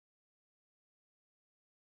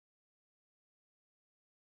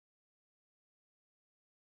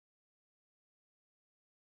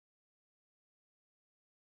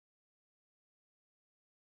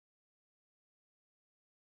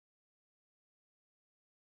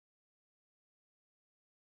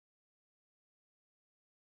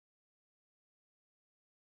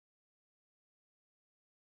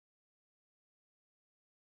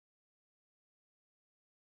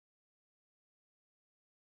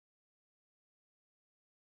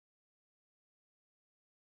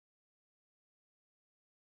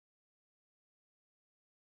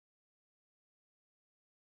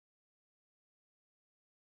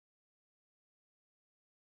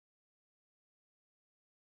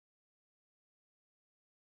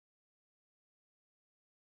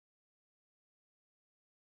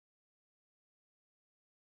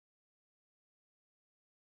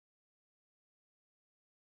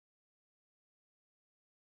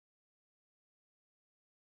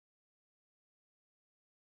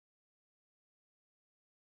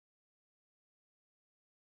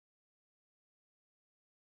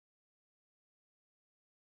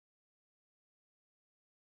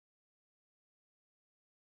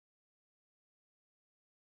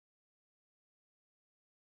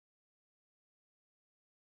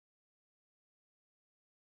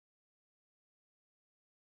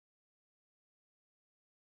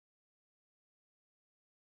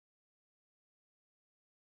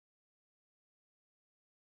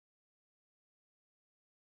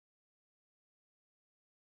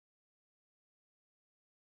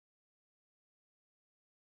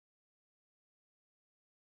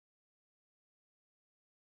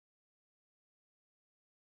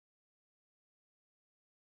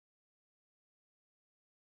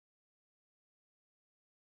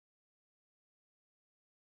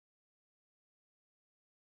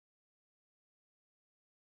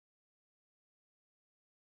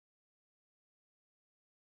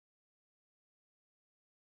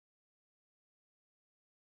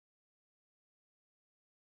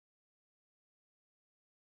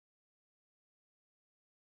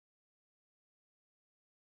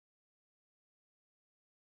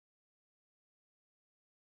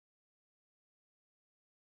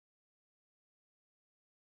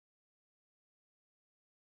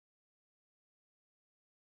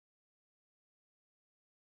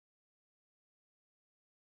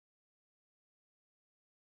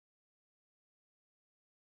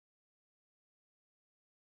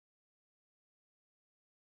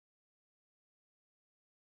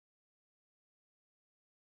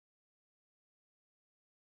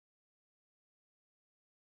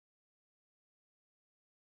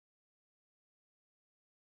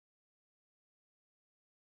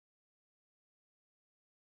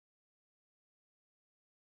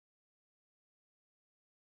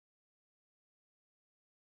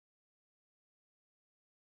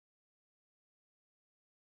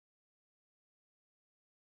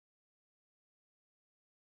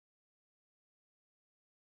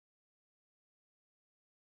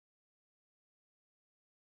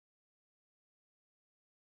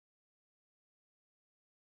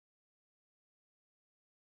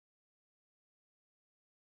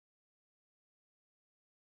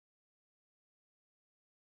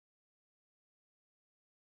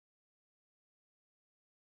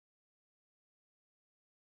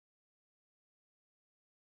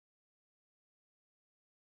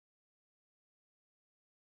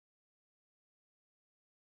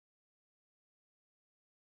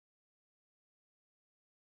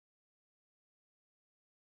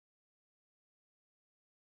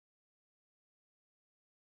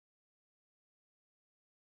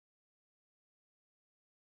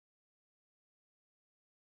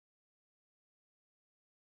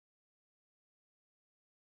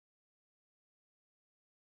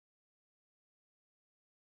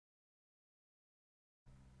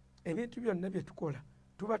ebintu byonna bye tukola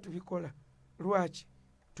tuba tubikola lwaki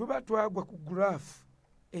tuba twagwa ku graph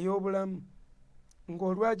ey'obulamu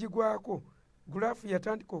ng'olwagigwako graph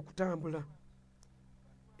yatandika okutambula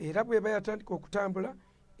era bw'eba yatandika okutambula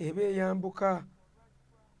eba eyambuka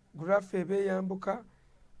graph eba eyambuka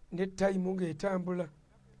ne time ng'etambula.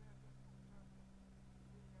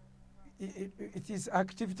 It is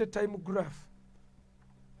activity time graph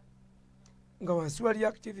nga wansi wali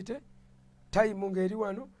activity time ng'eri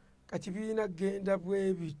wano kakibiina genda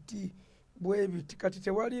bwe biti kati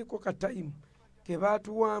tewaliiko ka time ke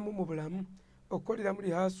baatuwaamu mu bulamu okukoleramu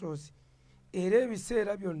rehearsals era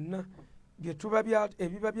ebiseera byonna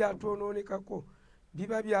ebiba byatwonoonekako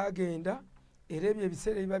biba byagenda era ebyo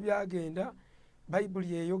ebiseera ebiba byagenda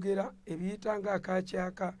bayibuli eyogera ebiyita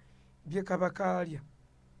ng'akakyaka bye kaba kaalya.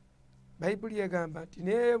 Bayibuli egamba nti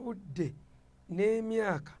n'ebudde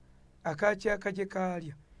n'emyaka akakyaka gye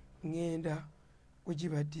kaalya ŋŋenda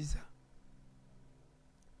kugibaddiza.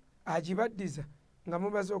 Agibaddiza nga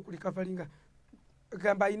mumaze okulikavalinga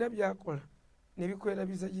gamba alina byakola ne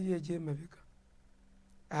bikwerabiza giri egy'emabega.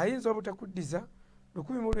 Ayinza obutakuddiza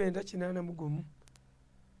 1981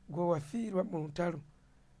 gwe wafiirwa mu ntalo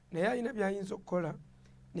naye alina by'ayinza okukola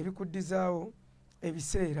ne bikuddizaawo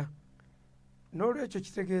ebiseera. N'olwekyo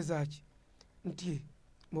kitegeeza ki nti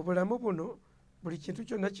mu bulamu buno buli kintu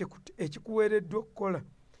kyonna ekikuweereddwa okukola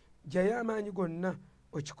jjayo amaanyi gonna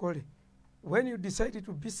okikole. When you decide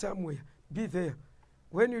to be somewhere, be there.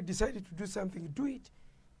 When you decide to do something, do it.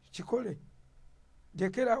 Kikole.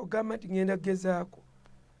 Dekera ogamba nti ngenda gezaako.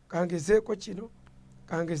 Kangezeeko kino,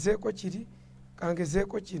 kangezeeko kiri,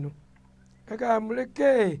 kangezeeko kino. Aga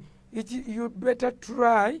muleke, you better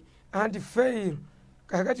try and fail.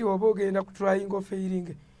 Kakati oba ogenda ku trying or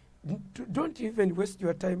failing. Don't even waste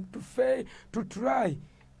your time to try.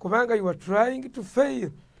 Kubanga you are trying to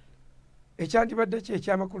fail. Ekyandibadde kye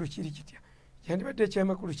ekyamakulu kiri kitya. Ekyandibadde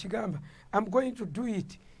ekyamakulu kigamba I'm going to do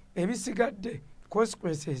it. Ebisigadde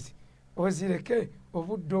consequences ozireke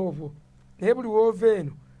obudde obwo. Naye buli woova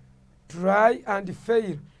eno try and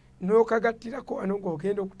fail n'okagattirako wano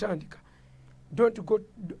ng'ogenda okutandika.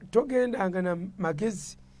 Togendanga na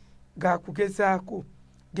magezi ga kugezaako.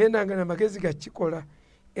 Gendanga na magezi ga kikola.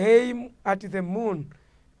 Aim at the moon.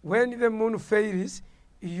 When the moon fails,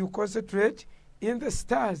 you concentrate in the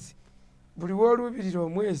stars. Buli w'oluubirira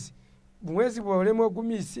omwezi bw'olema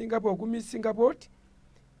ogumiisinga bw'oti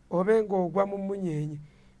obe ng'ogwa mu munyenye.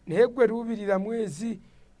 Naye gwe luubirira mwezi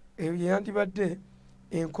eyo yandibadde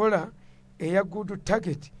enkola eya good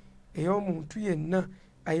target ey'omuntu yenna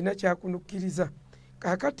alina kyakunukkiriza.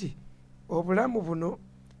 Kaakati obulamu buno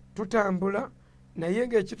tutambula naye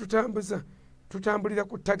ng'ekitutambuza tutambulira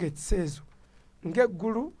ku targets ezo.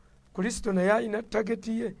 Ng'eggulu Kristo naye alina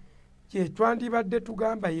targeti ye gye twandibadde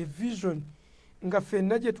tugamba ye vision nga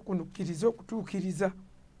ffenna gye tukunukkiriza okutuukiriza.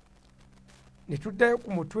 Ne tuddayo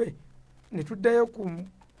ku mutwe ne tuddayo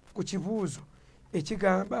ku kibuuzo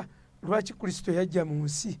ekigamba lwaki Kristo yajja mu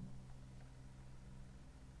nsi.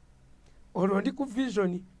 Olwo ndi ku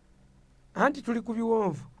vision anti tuli ku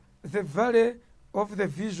biwonvu. The valley of the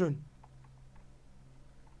vision.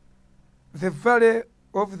 The valley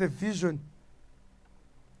of the vision.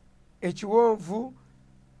 Ekiwonvu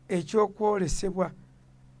ekyokwolesebwa.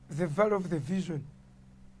 The valley of the vision.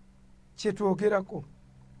 Kyetwogerako.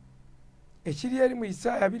 Ekiri eri mu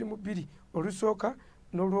Isaaya 22 olusooka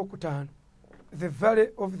n'olwokutaano. The valley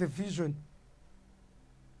of the vision.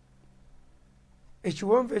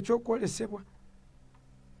 Ekiwonvu ekyokwolesebwa.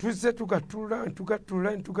 Tuzze tugatula.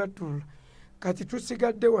 Kati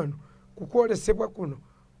tusigadde wano ku kwolesebwa kuno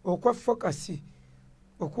okwa fokasi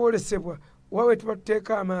okwolesebwa wawe tuba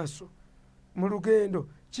tuteeka amaaso mu lugendo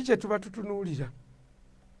kikye tuba tutunuulira.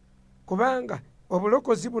 Kubanga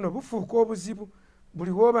obulokozi buno bufuuka obuzibu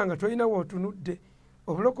buli w'oba nga tolina w'otunudde.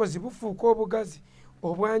 Obulokozi bufuuka obugazi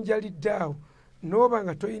obwanjalidde awo n'oba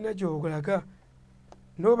nga tolina gy'olaga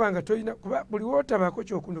n'oba nga tolina kuba buli w'otabaako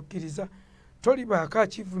ky'okunukkiriza tolibaako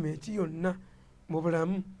achievement yonna mu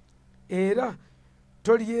bulamu era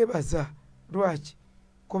tolyebaza. Lwaki?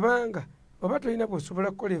 Kubanga oba tolina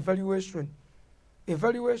bw'osobola kukola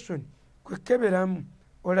evaluation kwekeberamu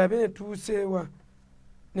olabe entuuseewa.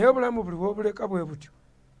 Naye obulamu buli w'obuleka bwe butyo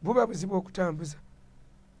buba buzibu okutambuza.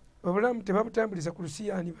 Obulamu tebabutambuliza ku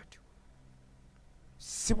lusiyaani batyo.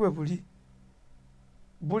 Si bwe buli.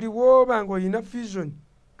 Buli w'oba ng'olina vision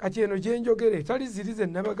kati eno gye njogera etali ziri ze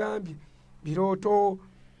nabagambye birooto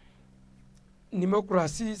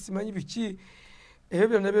democracy simanyi biki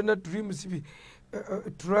ebyo byonna dreams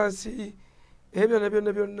trance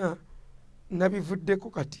ebyo byonna nabivuddeko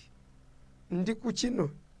kati ndi ku kino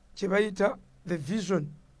kye bayita the vision.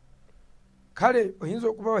 kale oyinza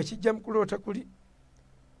okuba wakijja mu kuloota kuli,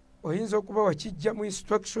 oyinza okuba wakijja mu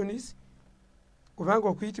instructions, kubanga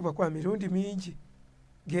okuyitibwa kwa mirundi mingi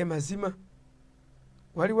ge mazima.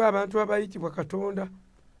 Waliwo abantu abayitibwa Katonda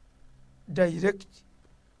direct,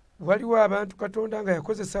 waliwo abantu Katonda nga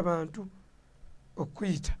yakozesa bantu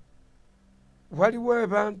okuyita, waliwo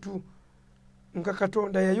abantu nga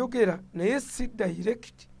Katonda yayogera naye si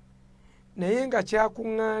direct, naye nga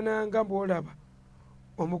kyakuŋŋaana nga bw'olaba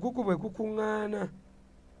omugugu bwe gukuŋŋaana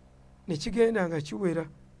ne kigenda nga kiwera.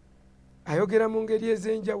 Ayogera mu ngeri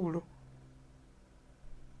ez'enjawulo,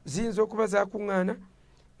 ziyinza okuba zakuŋŋaana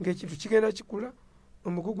ng'ekintu kigenda kikula,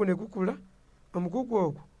 omugugu ne gukula, omugugu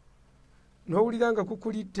ogwo n'owulira nga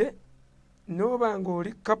gukulidde, n'oba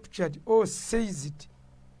ng'oli captured or seized.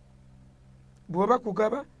 Bw'oba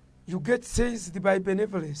kugaba, you get seized by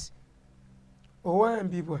benevolence.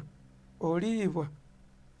 Owambibwa, oliibwa.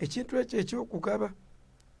 Ekintu ekyo eky'okugaba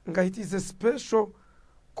nga it is a special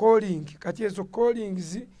calling. Kati ezo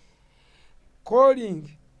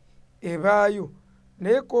calling ebaayo,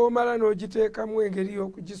 naye koomala n'ogiteekamu engeri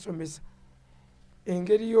y'okugisomesa,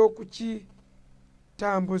 engeri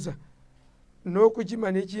y'okukitambuza,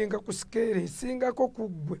 n'okugimaneginga ku sikeere esingako ku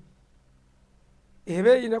ggwe, eba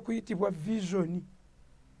erina kuyitibwa vision.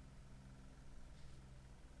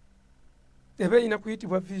 Eba erina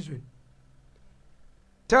kuyitibwa vision.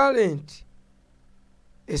 Talent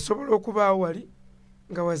esobola okubaawo wali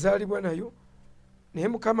nga wazaalibwa nayo, naye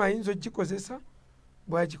Mukama ayinza ogikozesa.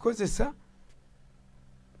 Bw'agikozesa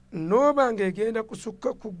n'oba ng'egenda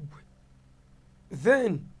kusukka ku ggwe,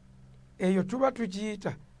 then eyo tuba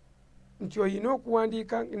tugiyita nti oyina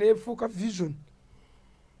okuwandiika n'efuuka vision.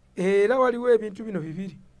 Era waliwo ebintu bino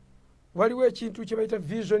bibiri. Waliwo ekintu kye bayita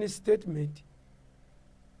vision statement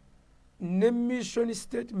ne mission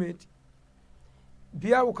statement.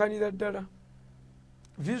 Byawukanira ddala.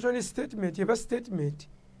 Vision statement eba statement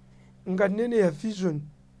nga nnene ya vision,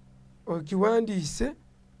 okiwandiise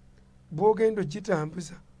bw'ogenda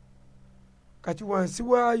ogitambuza. Kati wansi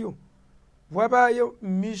waayo wabaayo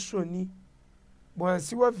mission,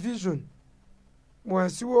 wansi wa vision,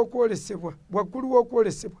 wansi w'okwolesebwa, waggulu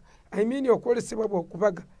w'okwolesebwa, I mean okwolesebwa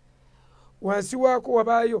bw'okubaga, wansi waako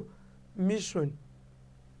wabaayo mission.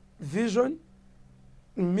 Vision,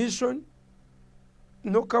 mission,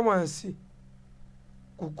 nokka wansi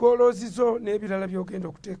ku goolozizo n'ebirala by'ogenda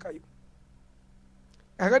okuteekayo.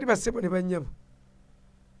 Agati bassebo ne bannyabo,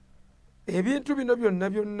 ebintu bino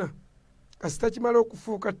byonna kasita kimala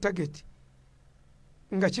okufuuka tageti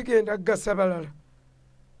nga kigenda kugasa balala,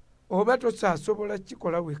 oba tosaasobola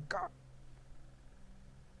kikola wekka.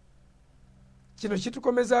 Kino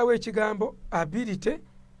kitukomezaawo ekigambo ability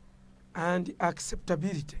and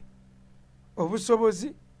acceptability,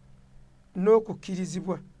 obusobozi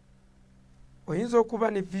n'okukkirizibwa. Oyinza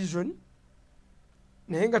okuba ne vision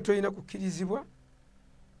naye nga tolina kukkirizibwa,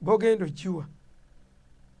 bw'ogenda ogiwa.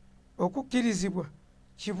 Okukkirizibwa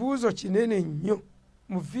kibuuzo kinene nnyo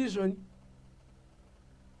mu vision.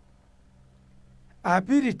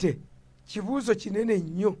 Ability kibuuzo kinene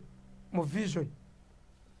nnyo mu vision.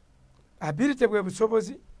 Ability bwe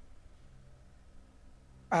busobozi,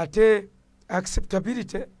 ate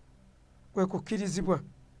acceptability kwe kukkirizibwa.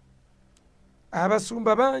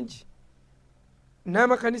 Abasumba bangi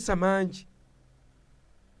n'amakanisa mangi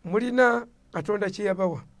mulina Katonda kye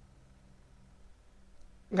yabawa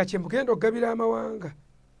nga kye mugenda okugabira amawanga,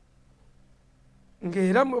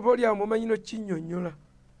 ng'era oboolyawo mumanyi n'okinnyonnyola,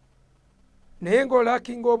 naye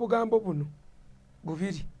ng'olaakinga obugambo buno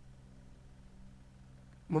bubiri.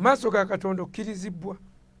 Mu maaso ga Katonda okkirizibbwa,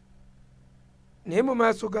 naye mu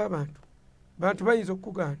maaso g'abantu, bantu bayinza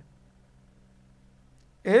okukugaana.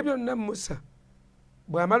 Ebyo byonna Musa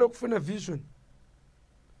bw'amala okufuna vision,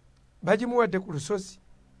 bagimuwadde ku lusozi,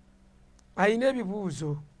 alina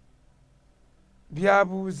ebibuuzo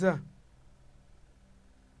by'abuuza.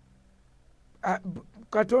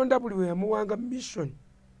 Katonda buli we yamuwanga mission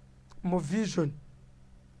mu vision,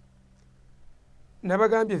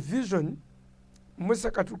 nabagambye vision,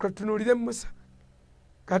 Musa katunuulire Musa.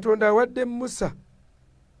 Katonda awadde Musa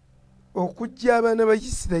okuggya abaana ba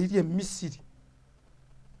Isirayiri e Misiri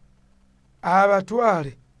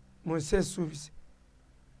abatwale mu nsi esuubize.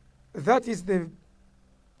 That is the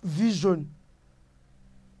vision.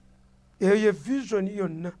 Eyo ye vision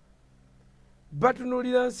yonna.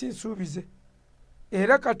 Batunuulira nsi nsuubize.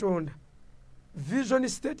 Era Katonda vision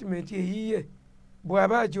statement eyiye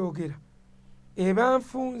bw'aba agyogera eba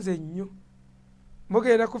nfunze nnyo.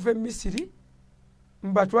 Mugenda kuva e Misiri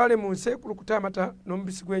mbatwale mu nsi ekulukuta amata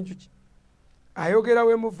n'omubisi gw'enjuki. Ayogera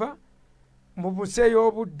we muva mu nsi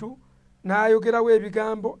ey'obuddu, n'ayogerawo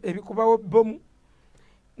ebigambo ebikubawo bbomu,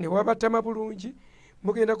 ne wabatama bulungi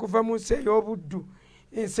mugenda kuva mu nsi ey'obuddu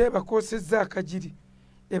ensi ebakoosezza akagiri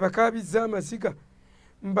ebakaabizza amaziga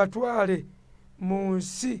mbatwale mu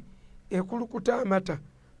nsi ekulukuta amata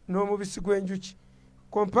n'omubisi gw'enjuki.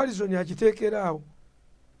 Comparison agiteekera awo.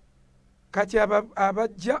 Kati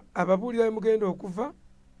abajja ababuulira mugenda okuva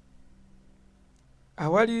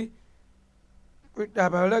awali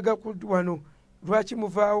abalaga wano lwaki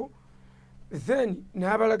muvaawo, then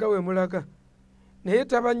n'abalaga we mulaga naye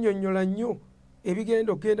tabannyonnyola nnyo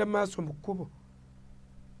ebigenda okgenda mu maaso mu kkubo.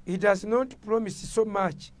 He does not promise so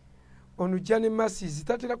much on Johnny Masses.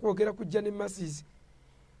 Tatera kwogera ku Johnny Masses.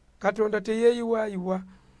 Katonda teyeeyiwaayiwa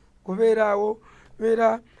kubeeraawo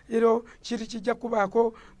beera ero kiri kijja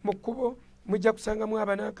kubaako mu kkubo, mujja kusangamu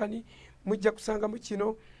abanankani, mujja kusangamu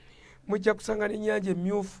kino, mujja kusanga n'ennyanja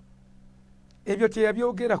emmyufu. Ebyo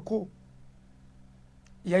teyabyogerako.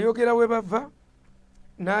 Yayogera we bava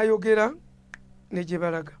n'ayogera ne gye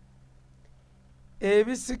balaga.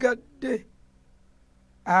 Ebisigadde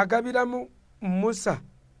agabiramu Musa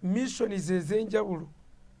missions ez'enjawulo.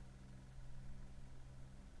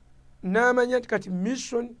 N'amanya nti kati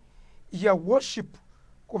mission ya worship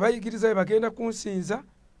kubayigiriza we bagenda kunsinza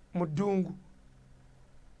mu ddungu.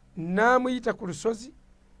 N'amuyita ku lusozi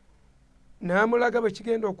n'amulaga bwe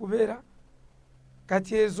kigenda okubeera.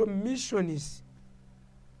 Kati ezo missions.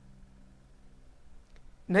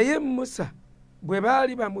 Naye Musa bwe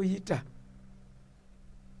baali bamuyita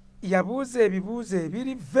yabuuza ebibuuzo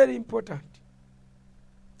ebiri very important.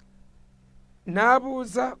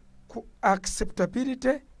 N'abuuza ku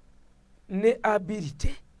acceptability ne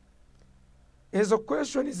ability. Ezo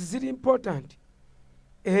questions ziri important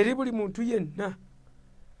eri buli muntu yenna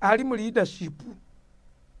ali mu leadership.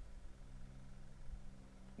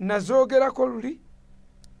 Nazoogerako luli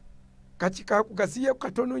kati kakugaziye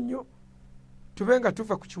katono nnyo tube nga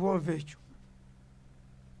tuva ku kiwonvu ekyo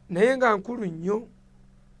naye nga nkulu nnyo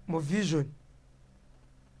mu vision.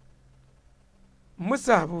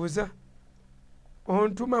 Musa abuuza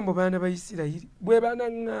ontuma mu baana ba Isirayiri bwe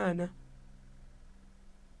banaŋŋaana.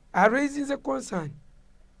 Araisinze concern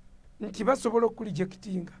nti basobola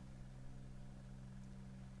okulijectinga.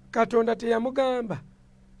 Katonda teyamugamba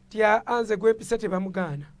ti anze gwempisa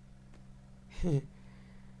tebamugaana.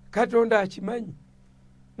 Katonda akimanyi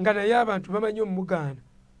nga naye abantu bamanyi omugaana.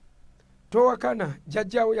 Towakana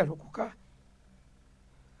jjajjaawo yalokoka.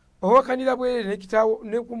 Owakanira bwerere nekitaawo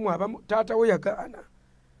nekumwaba taatawo yagaana.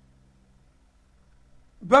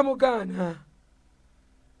 Bamugaana.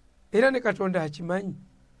 Era ne Katonda akimanyi.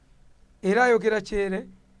 Era ayogera kyere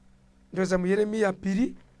ndoza mu Yeremiya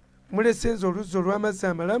 2 mulesenza oluzzi olw'amazzi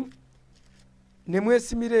amalamu ne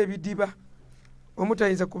mwesimira ebidiba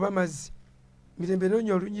omutayinza kuba mazzi. Mirembe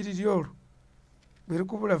noonya olunyiriri olwo bwe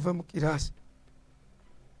lukubula va mu kiraasi.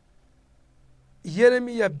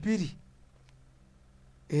 Yeremiya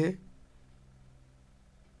 2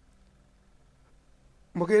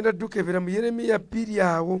 mugenda ddukebera mu Yeremiya 2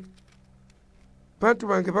 awo bantu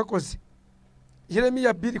bange bakoze.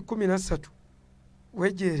 Yeremiya 2:13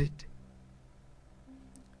 wejeeredde.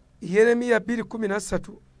 Yeremiya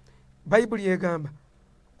 2:13 Bayibuli egamba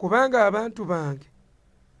kubanga abantu bange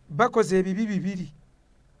bakoze ebibi bibiri.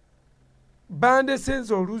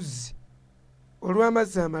 Bandesenza oluzzi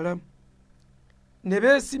olw'amazzi amalamu ne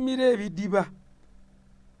beesimira ebidiba.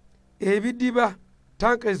 Ebidiba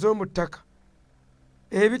tanka ez'omu ttaka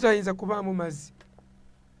ebitayinza kubaamu mazzi.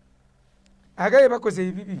 Agaye bakoze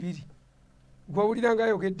ebibi bibiri. Gwawulira nga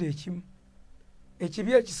ayogedde ekimu.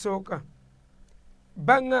 Ekibi ekisooka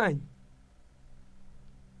baŋŋaanyi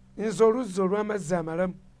nze oluzzi olw'amazzi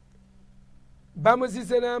amalamu.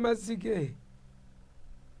 Bamuzize n'amazzi ge.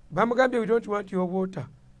 Bamugambye we don't want your water.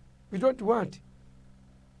 We don't want.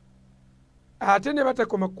 Ate ne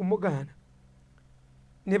batakoma kumugaana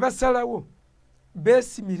ne basalawo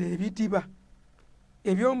beesimira ebidiba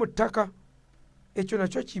eby'omu ttaka. Ekyo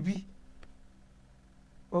nakyo kibi.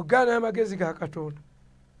 Ogaana amagezi ga Katonda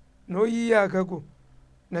n'oyiya agago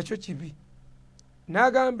nakyo kibi.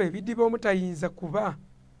 N'agamba ebidiba omutayinza kuba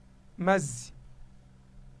mazzi.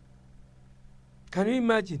 Can you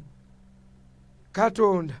imagine?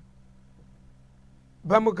 Katonda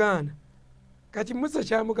bamugaana. Kati Musa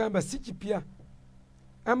kyamugamba si kipya.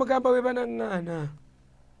 Amugamba we banaŋŋaana.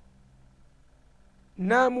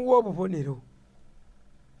 N'amuwa obubonero.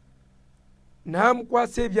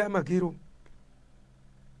 N'amukwasa ebyamagero.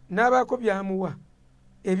 N'abaako byamuwa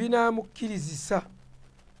ebinaamukkirizisa.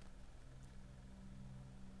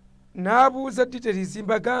 N'abuuza details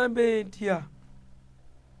mbagambe ntya.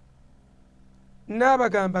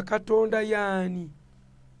 N'abagamba Katonda yaani.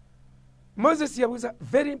 Moses yabuuza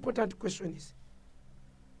very important questions.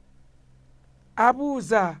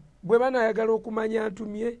 abuuza bwe banayagala okumanya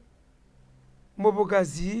ntumye mu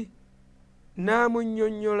bugazi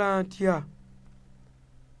n'amunnyonnyola ntya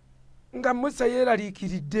nga Musa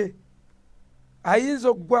yeeraliikiridde ayinza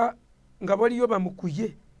okugwa nga baliyo bamukuye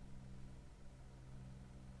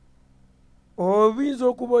obuyinza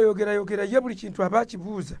okuba oyogerayogera ye buli kintu aba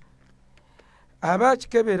akibuuza aba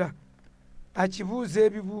akikebera akibuuza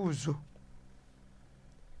ebibuuzo.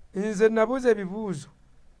 Nze nabuuza ebibuuzo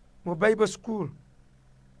mu Bible school,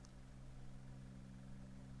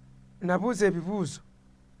 nabuuza ebibuuzo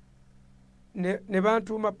ne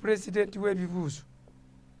bantuuma pulezidenti w'ebibuuzo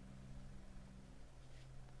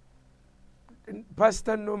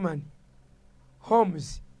Pastor Norman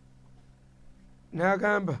Holmes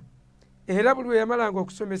n'agamba era buli we yamalanga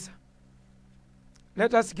okusomesa,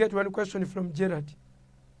 let us get one question from Gerald,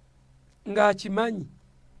 ng'akimanyi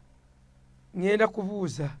ngenda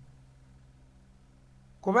kubuuza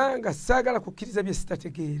kubanga saagala kukkiriza bye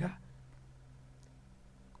sitategeera.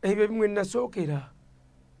 Ebyo bimwe nasookera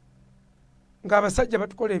ng'abasajja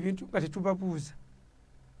batukola ebintu nga tetubabuuza.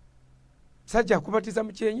 Sajja akubatiza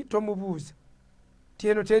mu kyenyi tomubuuza ti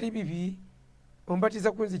eno teri bibi,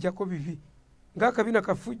 ombatiza kunzijjako bibi, ng'akabina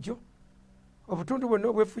kafujjo, obutundu bwonna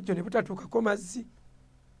obw'effujjo ne butatuukako mazzi,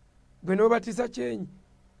 gwe n'obatiza kyenyi.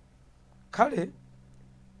 Kale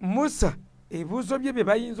Musa ebibuuzo bye bye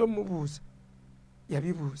bayinza omubuuza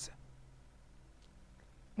yabibuuza.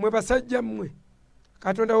 Mwe basajja mmwe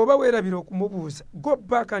Katonda oba weerabira okumubuuza, go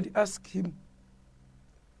back and ask him,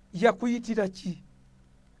 yakuyitira ki?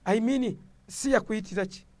 I mean, si yakuyitira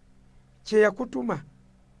ki, kye yakutuma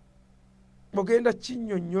ogenda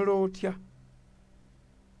kinnyonnyola otya?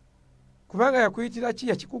 Kubanga yakuyitira ki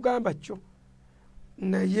yakikugamba kyo,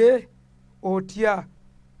 naye otya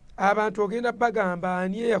abantu ogenda bagamba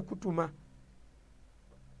ani eyakutuma?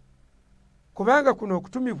 Kubanga kuno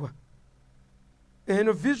okutumibwa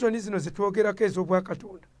eno vision zino zetwogerako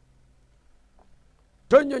ez'obwakatonda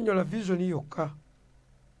tonnyonnyola vision yokka,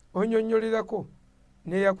 onnyonnyolerako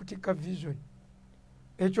n'eyakutikka vision.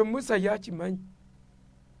 Ekyo Musa yakimanyi.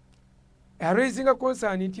 Araisinga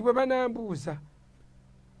concern nti bwe banambuuza,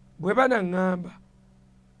 bwe banaŋŋamba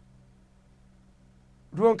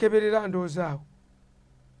lwonkeberera ndoozaawo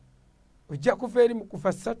ojja kuva eri mu kufa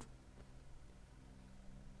 3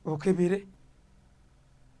 okebere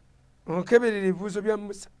onkeberera ebibuuzo bya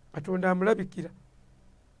Musa. Katonda amulabikira,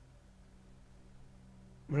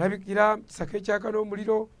 mulabikira kisaka ekyaka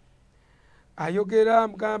n'omuliro, ayogera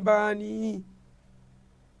mugamba ani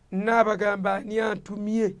n'abagamba ani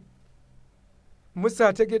antumye. Musa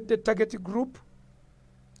ategedde target group,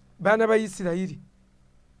 baana ba Isirayiri,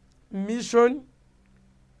 mission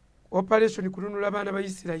operation kununula baana ba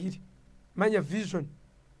Isirayiri, manya vision.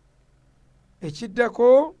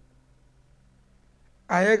 Ekiddako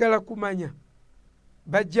ayagala kumanya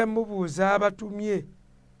bajja mubuuza abatumye,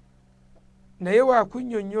 naye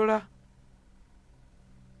waakunnyonnyola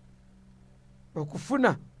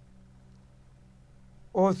okufuna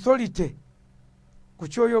authority ku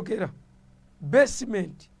kyoyogera,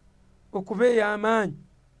 basement okuba ey'amaanyi,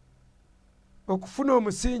 okufuna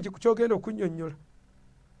omusingi ku kyogenda okunnyonnyola.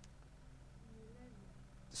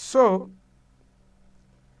 So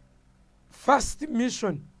first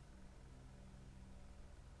mission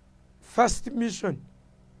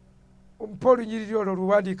mpa olunyiriri olwo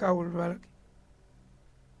luwandiika awo lubalage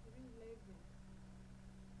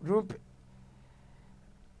lumpe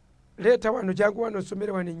leeta wano, jangu wano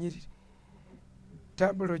nsomere wano ennyiriri,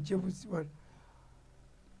 tambula ojje buzi wano.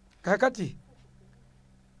 Kakati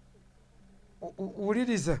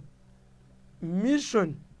wuliriza,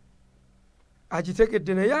 mission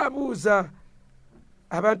agitegedde naye abuuza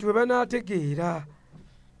abantu bwe banaategeera.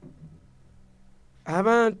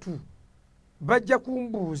 Abantu bajja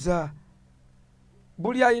kumbuuza,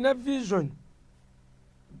 buli alina vision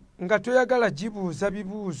nga toyagala gibuuza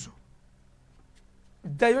bibuuzo,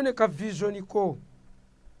 ddayo ne ka vision ko,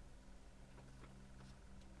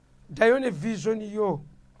 ddayo ne vision yo.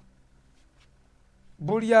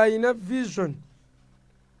 Buli alina vision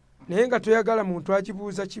naye nga toyagala muntu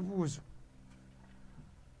agibuuza kibuuzo,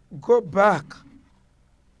 go back,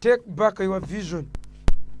 take back your vision.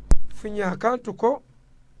 Funya akantu ko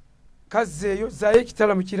kazzeeyo, zaayo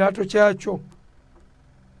ekitala mu kiraato kyakyo,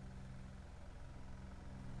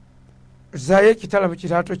 zaayo ekitala mu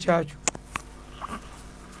kiraato kyakyo,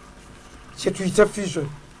 kye tuyita vision.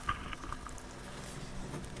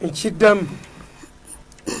 Nkiddamu,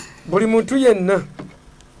 buli muntu yenna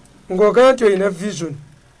ng'ogamba nti olina vision,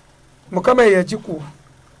 Mukama ye yagikuwa,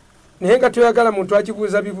 naye nga toyagala muntu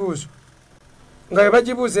agibuuza bibuuzo, nga bwe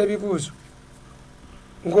bagibuuza ebibuuzo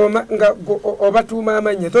nga obatuuma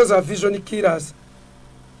amanya. Those are vision killers.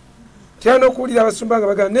 Tiano okuwulira abasumba nga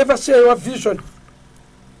bagamba never share your vision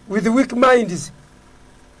with weak minds.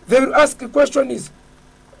 They will ask the question is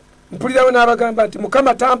mpulirawo n'abagamba nti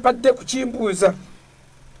Mukama tampadde kukimbuuza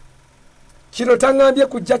kino taŋŋambye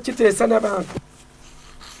kujja kiteesa n'abantu.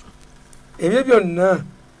 Ebyo byonna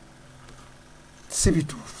si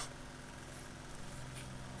bituufu.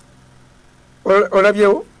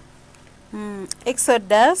 Olabyewo?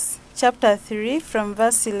 Exodus chapter 3 from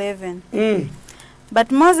verse 11.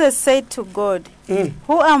 But Moses said to God,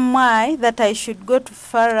 Who am I that I should go to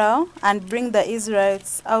Pharaoh and bring the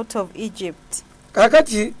Israelites out of Egypt?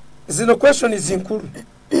 Kakati zino question is nkulu.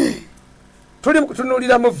 Tuli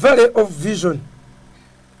kutunuulira mu valley of vision.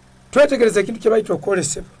 Twetegereza ekintu kye bayita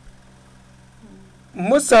okwolesebwa.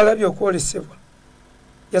 Musa alabye okwolesebwa.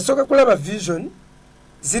 Yasooka kulaba vision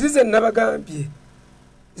ziri ze nabagambye.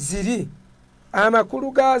 Ziri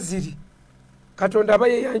amakulu ga ziri Katonda aba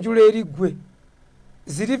yeyanjula eri ggwe.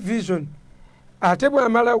 Ziri vision. Ate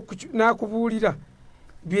bw'amala n'akubuulira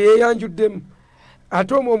bye yeyanjuddemu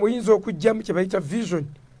ate omwo omuyinza okujjamu kye bayita vision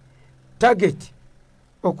target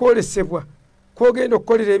okwolesebwa kwogenda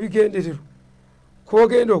okukolera ebigenderero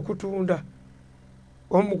kwogenda okutunda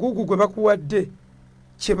omugugu gwe bakuwadde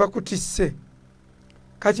kye bakutisse.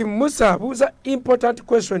 Kati Musa abuuza important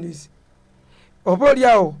questions oba oli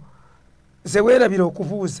awo ze weerabira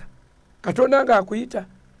okubuuza Katonda ng'akuyita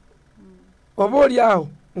oba oli awo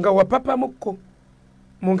nga wapapamukko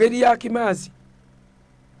mu ngeri ya Akimaazi.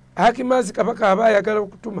 Akimaazi kabaka aba ayagala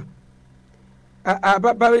okutuma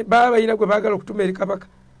baba balina gwe baagala okutuma eri kabaka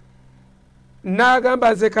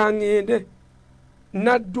n'agamba nze kaŋŋende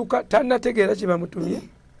n'adduka tannategeera kye bamutumye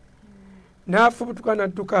n'afubutuka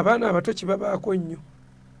n'adduka. Abaana abato kibabaako nnyo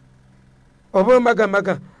oba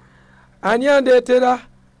omagamaga ani andeetera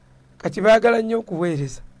kati baagala nnyo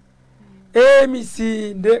okuweereza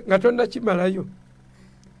emisinde nga tonnakimalayo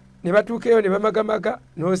ne batuuka eyo ne bamagamaga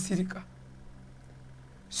n'osirika.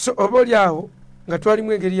 So oba oli awo nga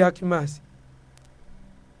twalimu engeri ya Akimaazi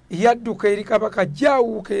yadduka eri kabaka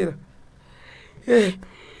gyawuuka era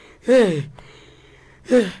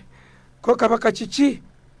ko kabaka kiki?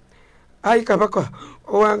 Ayi kabaka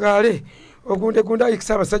owangaale ogundegunda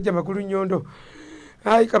ayikisa abasajja magulu nnyondo.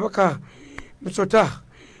 Ayi kabaka musota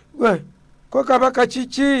ko kabaka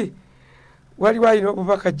kiki? Waliwo alina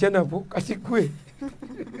obubaka jja nabwo kati gwe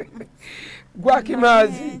gwa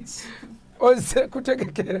Akimaazi oze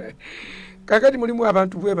kutegekera. Kakati mulimu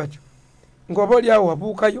abantu bwe batyo ng'oba oli awo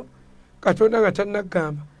wabuukayo Katonda nga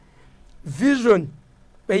tannagamba. Vision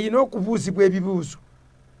eyina okubuuzibwa ebibuuzo.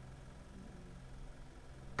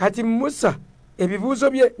 Kati Musa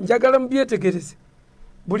ebibuuzo bye njagala mubyetegereze.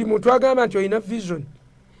 Buli muntu agamba nti olina vision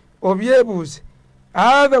obyebuuze,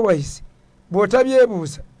 otherwise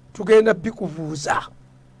bw'otabyebuuza tugenda bikubuuza.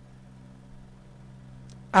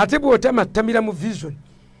 Ate bw'otamattamira mu vision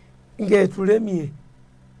ng'etulemye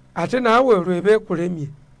ate naawe olweba ekulemye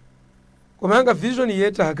kubanga vision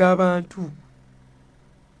yeetaaga abantu.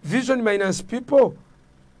 Vision minus people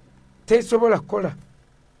tesobola kukola.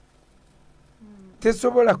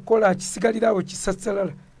 Tesobola kukola kisigalirawo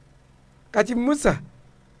kisassalala. Kati Musa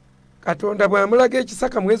Katonda bw'amulaga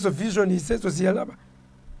ekisaka mu ezo vision ezo ziyalaba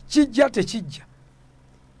kijja tekijja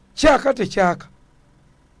kyaka tekyaka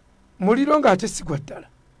muliro ng'ate sigwa ddala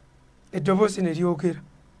eddoboozi ne lyogera.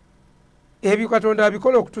 Ebyo Katonda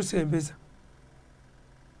abikola okutusembeza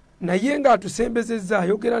naye ng'atusembezezza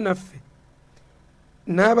ayogera naffe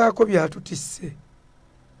n'abaako by'atutisse.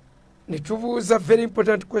 Ne tubuuza very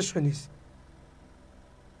important questions.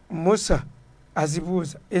 Musa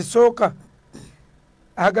azibuuza. Esooka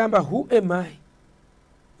agamba who am I?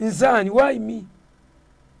 Nzaani, why me?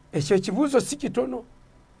 Ekyo ekibuuzo si kitono.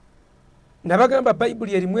 Nabagamba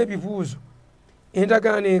Bayibuli erimu ebibuuzo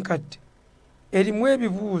endagaano enkadde erimu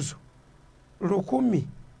ebibuuzo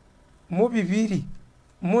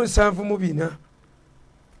 1,274.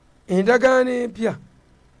 Endagaano empya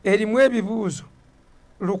erimu ebibuuzo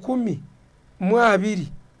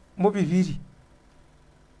 1,022.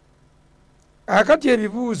 Akati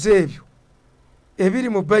ebibuuzo ebyo ebiri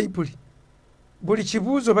mu Bayibuli buli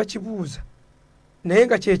kibuuzo bakibuuza naye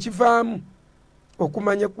nga kyekivaamu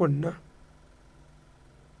okumanya kwonna.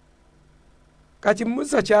 Kati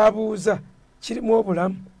Musa kyabuuza kirimu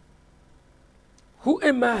obulamu. Who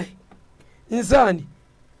am I? Nzaani.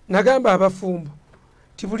 Nagamba abafumbo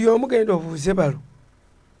ti buli omu genda obuuze balo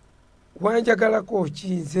wanjagalako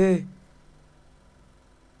kinze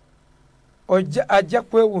ajja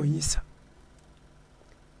kwewuunyisa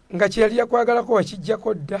nga kyeyali yakwagalako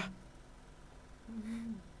wakijjako dda.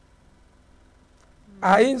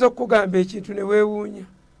 ayinza okugamba ekintu ne weewuunya,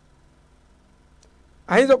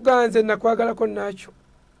 ayinza okugamba nze nakwagalako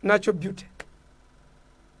nakyo beauty.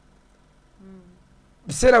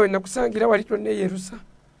 Biseera we nakusangira wali tonneeyerusa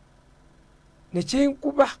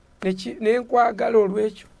nekinkuba nenkwagala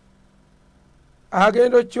olwekyo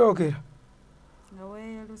agenda okyogera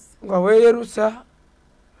nga weeyerusa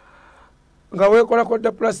nga weekolako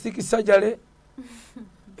dda plastic sajale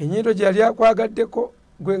enyindo gye yali akwagaddeko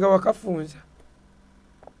gwe nga wakafunza.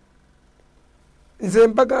 Nze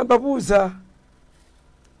mbagamba buuza,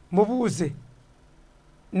 mubuuze.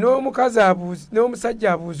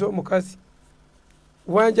 N'omusajja abuuze omukazi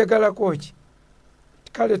wanjagalako ki,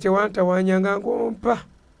 kale tewantawanyanga ngompa.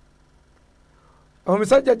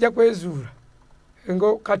 Omusajja ajja kwezuula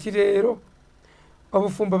ngo kati leero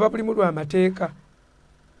obufumbo babulimu lw'amateeka.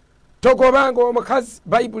 Togobanga omukazi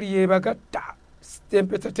Bayibuli yebagatta,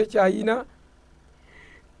 empeta tekyayina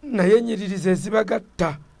naye ennyiririza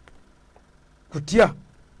ezibagatta kutya,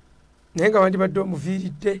 naye nga wandibadde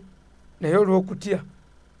omuviiridde naye olw'okutya.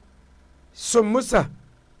 So Musa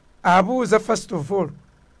abuuza first of all,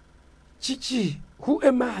 kiki, who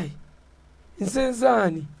am I, nze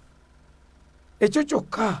nzaani? Ekyo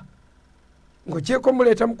kyokka ng'ogyeko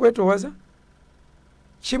muleeta mu kwetoowaza,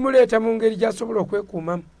 kimuleeta mu ngeri gy'asobola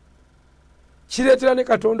okwekuumamu, kireetera ne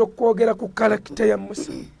Katonda okwogera ku kalakita ya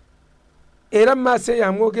Musa, era mu maaso eyo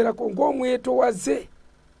amwogerako ng'omwetoowaze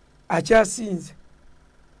akyasinze.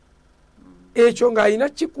 Ekyo ng'alina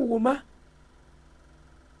kikuuma.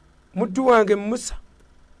 Muddu wange Musa,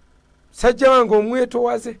 sajja wange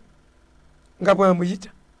omwetoowaze nga bw'amuyita.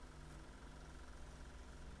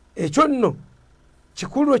 Ekyo nno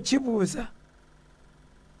kikulu okibuuza,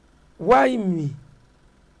 why me?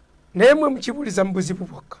 Naye mwe mukibuuliza mu buzibu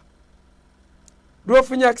bwokka.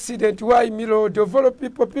 Lw'ofunye accident, why me Lord? Of all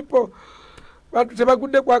people bantu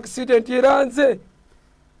tebagudde ku accident era nze,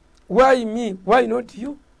 why me? Why not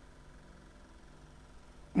you?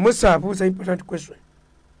 Musa abuuza important question.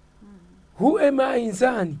 Who am I,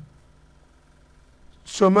 nzaani?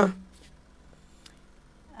 Soma.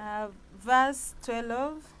 Verse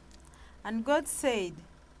 12. And God said,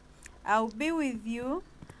 I will be with you,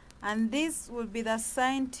 and this will be the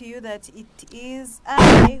sign to you that it is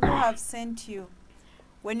I who have sent you.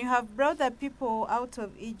 When you have brought the people out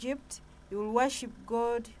of Egypt, you will worship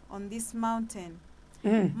God on this mountain.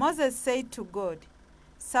 Moses said to God,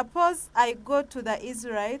 suppose I go to the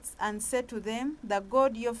Israelites and say to them, the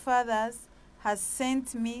God your fathers has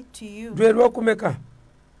sent me to you.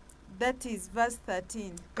 That is verse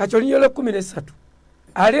 13. Kacholinyo 13.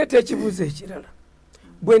 Aleeta ekibuuzo ekirala.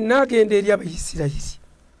 Bwe nnaagenda eri Abayisirayiri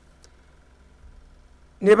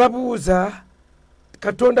ne babuuza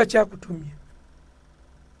Katonda kyakutumye.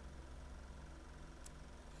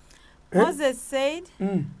 Moses said,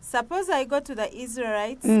 suppose I go to the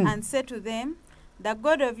Israelites and say to them, the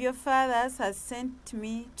God of your fathers has sent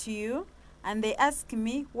me to you, and they ask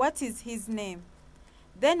me, what is his name?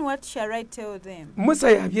 Then what shall I tell them?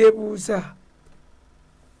 Musa yabyebuuza.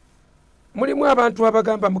 Mulimu abantu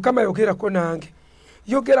abagamba Mukama yogerako nange.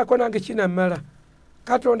 Yogerako nange kinamala.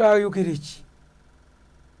 Katonda ayogere ki?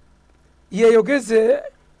 Yeyogeze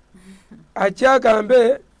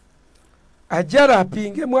akyagambe ajala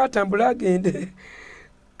apinge mwatambula agende.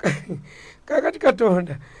 Kakati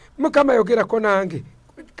Katonda Mukama yogerako nange.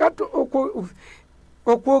 Kato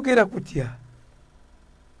okwogera kutya.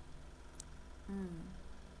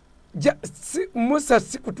 Musa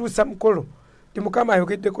si kutuusa mukolo ti Mukama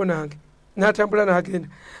ayogeddeko nange n'atambula n'agenda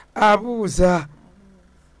abuuza.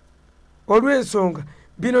 Olw'ensonga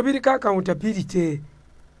bino biriko accountability.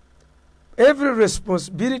 Every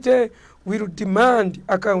responsibility will demand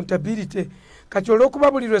accountability. Kati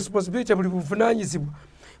olw'okuba buli responsibility buli buvunaanyizibwa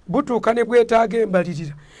butuuka ne bwetaaga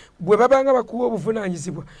embalirira, bwe babanga bakuwa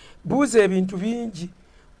obuvunaanyizibwa buuza ebintu bingi,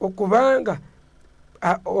 okubanga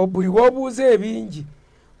buli w'obuuza ebingi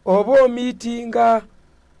oba omiitinga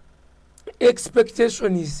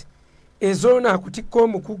expectations ezoona akutikka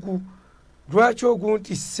omukugu. Lwaki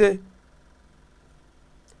oguntisse?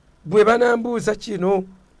 Bwe banambuuza kino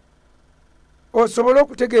osobole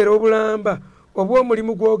okutegeera obulamba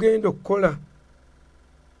obw'omulimu gw'ogenda okukola.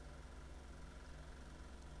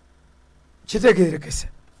 Kitegeerekese.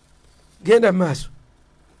 Genda maaso.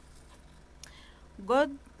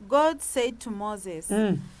 God said to Moses,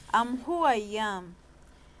 I'm who I am.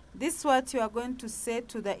 This is what you are going to say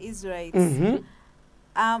to the Israelites.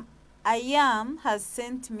 I am has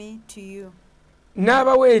sent me to you.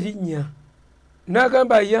 N'abawa erinnya.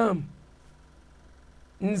 N'agamba I am.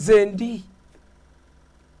 Nze ndi.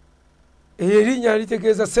 Erinnya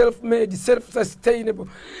litegeeza self-made, self-sustainable,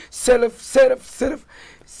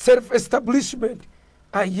 self-establishment.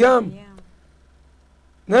 I am.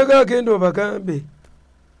 Naga agenda obagambe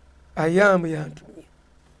I am yantumye.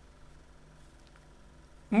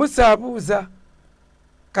 Musa abuuza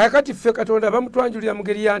kakati ffe Katonda bamutwanjulira mu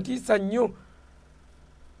ngeri ya ntiisa nnyo.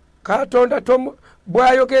 Katonda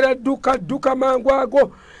bw'ayogera dduka mangu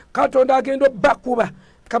ago Katonda agenda bakuba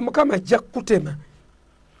Mukama ajja kutema.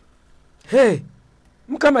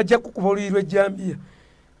 Mukama ajja kukuba oluyirwa ejjambiya.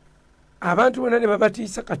 Abantu bonna ne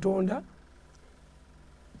babatiisa Katonda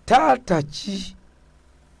taata ki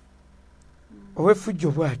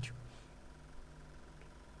ow'effujjo bw'atyo.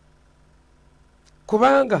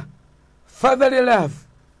 Kubanga fatherly love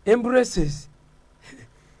embraces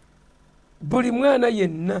buli mwana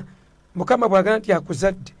yenna. Mukama bw'agamba nti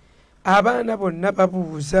akuzadde abaana bonna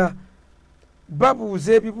babuuza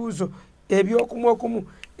ebibuuzo eby'okumu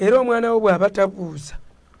era omwana wo bw'aba tabuuza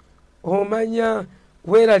omanya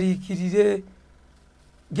weeraliikirire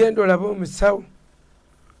genda olabe omusawo.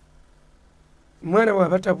 Omwana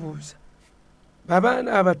bw'aba tabuuza.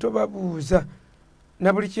 Abaana abato babuuza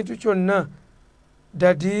na buli kintu kyonna.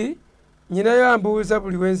 Dadi nyinayo ambuuza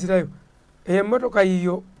buli wenzirayo emmotoka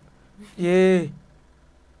yiyo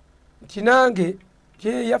nti nange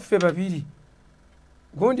yaffe babiri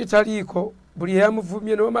gundi taliiko buli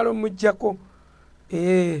eyamuvumye n'omala omuggyako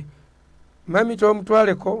mami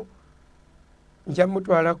tomutwaleko nja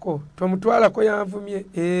mutwalako tomutwalako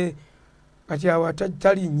yanvumye kati awo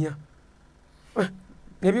talinnya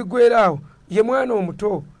nebigwerawo ye mwana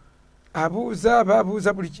omuto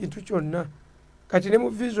abuuza buli kintu kyonna. Kati ne mu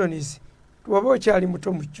Visions tuwaba okyali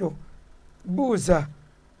muto mukyo buuza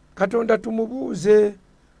Katonda tumubuuze.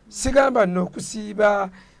 Sigamba nno okusiiba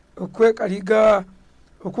okwekaliga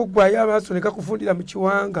okuggwayo amaaso ne gakufundira mu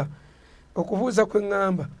kiwanga. Okubuuza kwe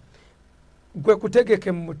ŋŋamba gwe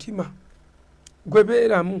kutegeke mu mutima gwe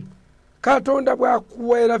beeramu. Katonda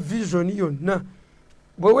bw'akuweera vision yonna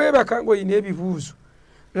bwe weebaka ng'olina ebibuuzo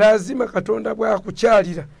lazima Katonda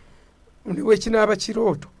bw'akukyalira niwe kinaaba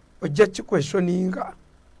kirooto ojja kikweshoninga.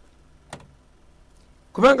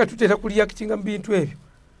 Kubanga tutera kuliyakitinga mu bintu ebyo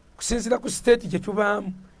kusinzira ku state gye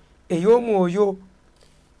tubaamu ey'omwoyo.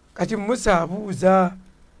 Kati Musa abuuza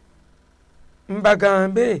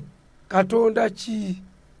mbagambe Katonda ki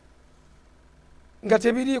nga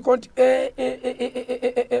tebiriiko nti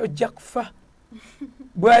ojja kufa.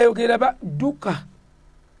 Bw'ayogera badduka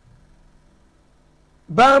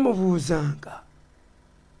baamubuuzanga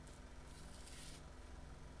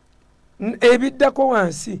ebiddako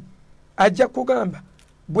wansi ajja kugamba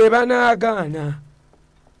bwe banaagaana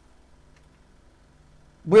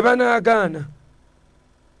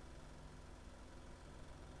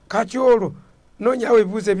kati olwo noonyawo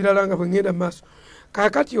ebibuuzo ebirala nga bwe ŋŋenda mu maaso.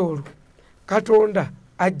 Kaakati olwo Katonda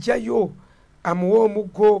ajjayo amuwa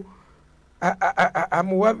omuggo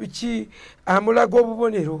amuwa biki amulaga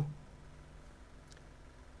obubonero.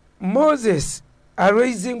 Moses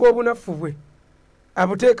araisinga obunafu bwe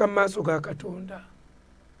abuteeka mu maaso ga Katonda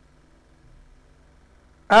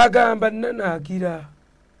agamba nanaagira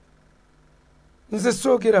nze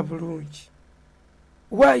soogera bulungi.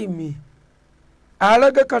 Why me?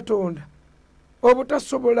 Alaga Katonda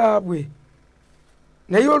obutasobola bwe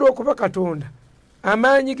naye olw'okuba Katonda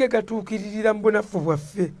amaanyi ge gatuukiririra mu bunafu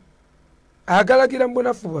bwaffe agalagira mu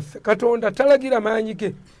bunafu bwaffe. Katonda talagira maanyi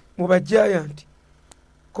ge mu bajayanti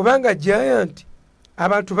kubanga jayanti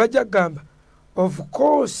abantu bajja kugamba of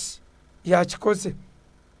course yakikoze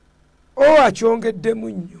akyongeddemu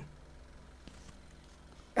nnyo.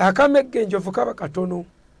 Akamegge enjovu kaba katono.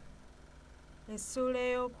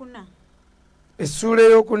 Essuula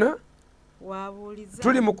ey'okuna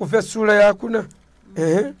tuli mu kuva essuula ya kuna.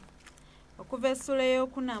 Okuva essuula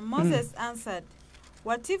ey'okuna Moses answered,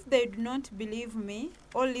 what if they do not believe me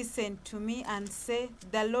or listen to me and say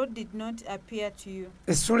the Lord did not appear to you?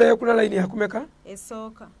 Essuula ey'okuna layini yakumeka?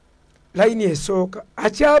 Esooka. Layini esooka.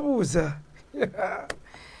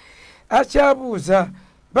 Akyabuuza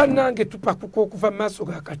bannange tupakuka okuva mu maaso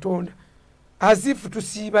ga Katonda azifu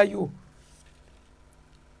tusiibayo.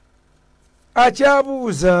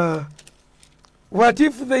 Akyabuuza what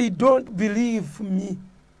if they don't believe me?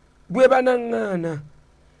 Bwe banaŋŋaana.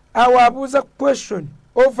 Awo abuuza question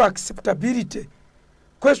of acceptability,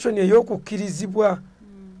 question ey'okukkirizibwa.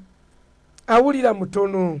 Awulira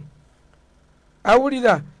mutono.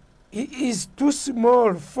 Awulira he is too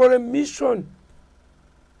small for a mission.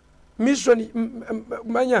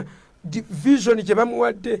 Manya vision gye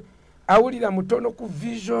bamuwadde awulira mutono ku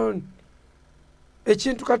vision.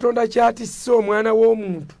 Ekintu Katonda kyatisse omwana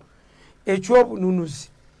w'omuntu ekyobununuzi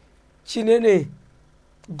kinene.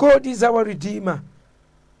 God is our redeemer.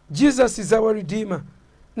 Jesus is our redeemer.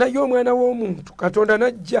 Naye omwana w'omuntu Katonda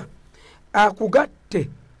najja akutte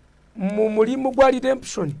mu mulimu gwa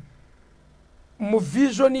redemption, mu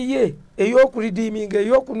vision ye ey'okuredeeminga,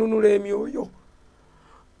 ey'okununula emyoyo,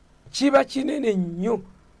 kiba kinene nnyo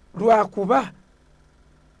lwakuba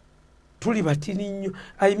tuli batini nnyo.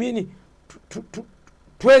 I mean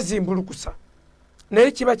twezimbulukusa,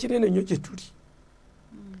 naye kiba kinene nnyo gye tuli.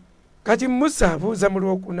 Kati Musa abuuza mu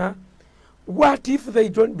Lwokuna, what if they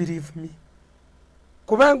don't believe me?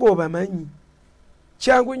 Kubanga obamanyi,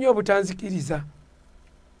 kyangu nnyo obutanzikiriza,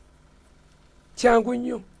 kyangu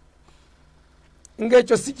nnyo.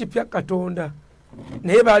 Ng'ekyo si kipya Katonda,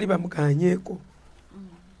 naye baali bamugaanyeeko.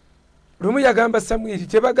 Lumu yagamba Samwiri,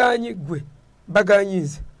 tebagaanyi ggwe,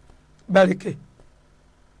 bagaanyize, baleke.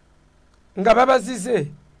 Nga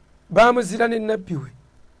babazize, baamuzira ne nnabbi we.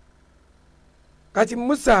 Kati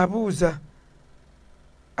Musa abuuza,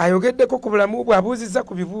 ayogeddeko ku bulamu bwe, abuuzizza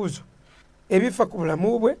ku bibuuzo ebifa ku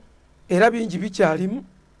bulamu bwe, era bingi bikyalimu.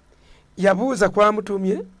 Yabuuza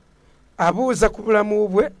kwamutumye, abuuza ku bulamu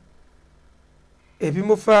bwe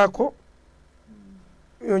ebimufaako.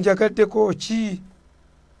 Njagaddeko ki?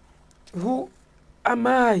 Who am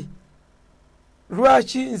I?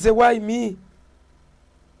 Lwaki nze, why me?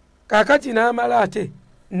 Kaakati n'amala ate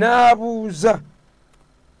n'abuuza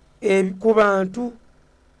ku bantu.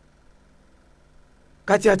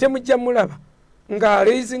 Kati ate mujja mulaba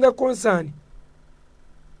ng'aleizinga concern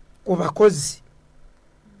ku bakozi.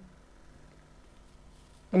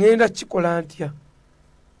 Ngenda kikola ntya?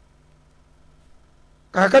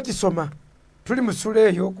 Kaakati soma, tuli mu sura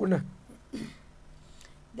ey'okuna.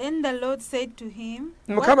 Then the Lord said to him,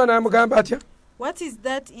 Mukama n'amugamba atya? What is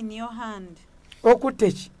that in your hand?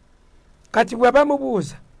 Okutte ki? Kati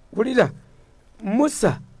bw'abamubuuza, wulira,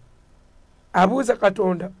 Musa abuuza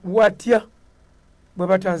Katonda watya bwe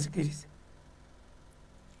batanzikiriza.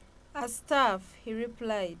 A staff, he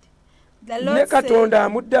replied. The Ne Lord Katonda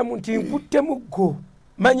amuddamu nti nkutte muggo.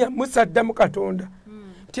 Manya Musa addamu Katonda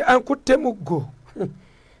nti ankutte muggo.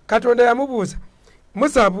 Katonda yamubuuza,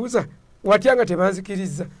 Musa abuuza watya nga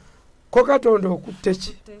tebanzikiriza, ko Katonda okutte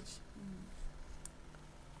ki?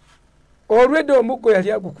 Olwedde omuggo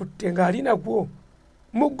yali agukutte ng'ali nagwo,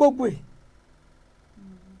 muggo gwe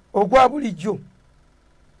ogwa bulijjo.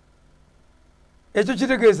 Ekyo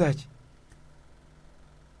kitegeeza ki?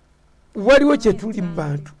 Waliwo kye tuli mu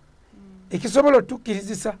bantu ekisobola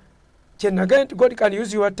otukkirizisa. Kye nagamba nti God can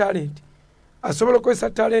use your talent. Asobola okukozesa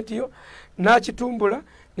talent yo n'akitumbula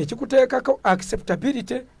ne kikuteekako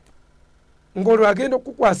acceptability, ng'olwo agenda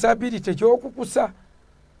okukukwasa ability gy'okukusa,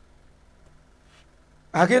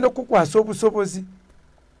 agenda okukukwasa obusobozi.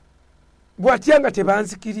 Bw'atya nga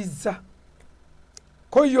tebanzikiriza,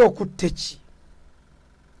 ko yo okutte ki?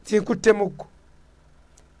 Tinkutte muggo.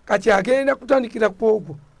 Kati agenda kutandikira ku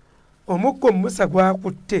ogwo omuggo Musa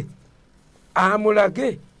gwakutte,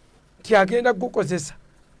 amulage nti agenda gukozesa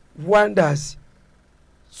wonders.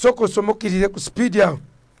 Soko somokirire ku speed yawo.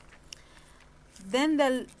 Then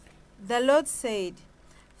the Lord said,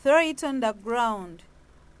 throw it on the ground.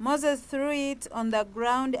 Moses threw it on the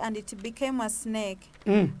ground, and it became a snake,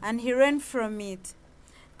 and he ran from it.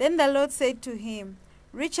 Then the Lord said to him,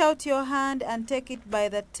 reach out your hand and take it by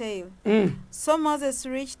the tail. So Moses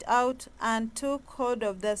reached out and took hold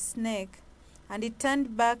of the snake, and it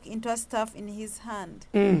turned back into a staff in his hand.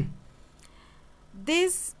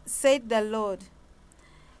 This, said the Lord,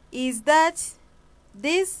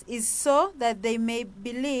 this is so that they may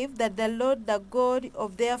believe that the Lord, the God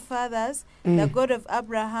of their fathers, the God of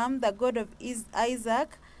Abraham, the God of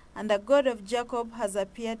Isaac, and the God of Jacob has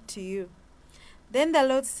appeared to you. Then the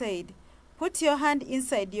Lord said, put your hand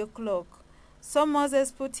inside your cloak. So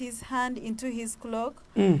Moses put his hand into his cloak,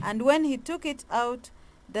 and when he took it out,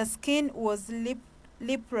 the skin was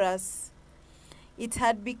leprous. It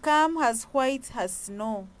had become as white as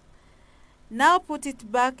snow. Now put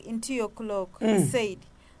it back into your cloak, he said.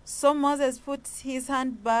 So Moses put his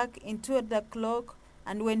hand back into the cloak,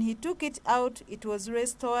 and when he took it out, it was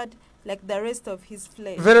restored like the rest of his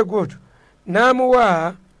flesh. Very good.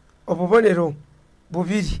 Namuwa obubonero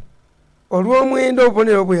bubiri. Olw'omwenda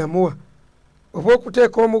obubonero bwe yamuwa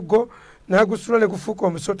obw'okuteeka omuggo n'agusula ne gufuuka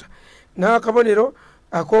omusota, n'akabonero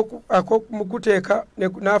ak'omuguteeka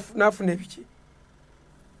n'afuna ebiki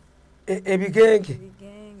ebigenge,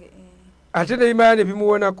 ate n'ebimala ne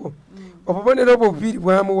bimuwonako. Obubonero obwo bubiri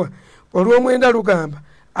bwamuwa olw'omwenda lugamba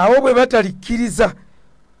awo bwe batalikkiriza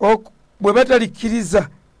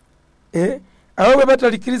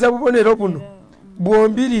bubonero buno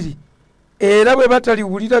bwombiriri, era bwe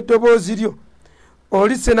bataliwulira ddoboozi lyo,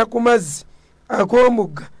 olisena ku mazzi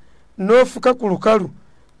ag'omugga n'ofuka ku lukalu,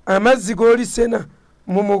 amazzi g'olisena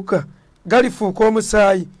mu mugga galifuuka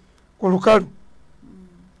omusaayi ku lukalu.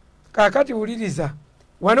 kakati wuliriza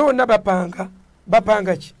wano wonna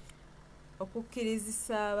bapanga ki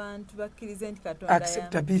okukkirizisa abantu bakkirize nti Katonda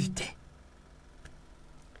acceptability.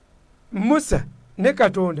 Musa ne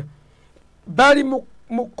Katonda bali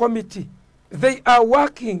mu committee, they are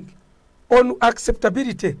working on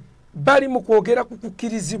acceptability, bali mu kwogera ku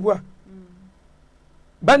kukkirizibwa.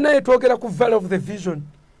 Bannaye twogera ku value of the vision.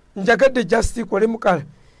 Njagadde just ikole mukala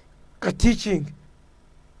ka teaching,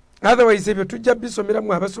 otherwise ebyo tujja bisomera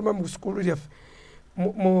mu abasoma mu school lyaffe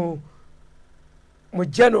mu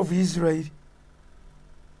Journal of Israel,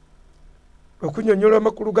 okunyonyola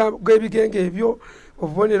amakulu g'ebigenge ebyo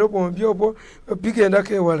obubonero bwombi obwo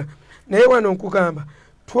bigendako ewala. Naye wano nkugamba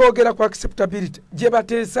twogera ku acceptability, gye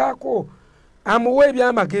bateesaako amuwa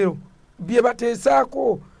ebyamagero, bye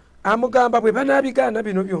bateesaako amugamba bwe banaabigaana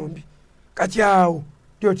bino byombi kati awo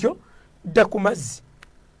tyotyo dda ku mazzi.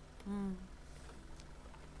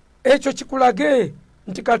 Ekyo kikulage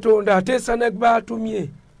nti Katonda ateesa ne baatumye,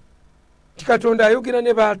 nti Katonda ayogera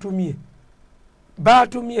ne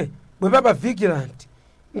baatumye bwe baba vigilant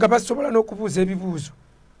nga basobola n'okubuuza ebibuuzo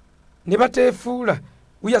ne bateefuula.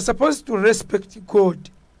 We are supposed to respect God.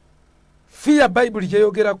 Fear Bible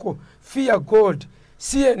gyeyogerako, fear God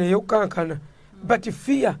si eno eyokankana, but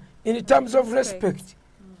fear in terms of respect.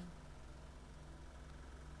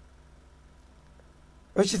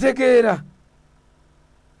 Okitegeera,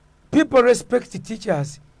 people respect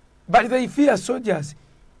teachers but they fear soldiers.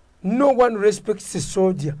 No one respects a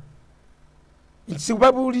soldier. Nti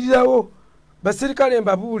babuulirirawo basirikale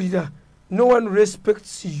mbabuulira, no one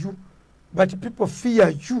respects you but people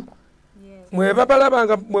fear you. Mwe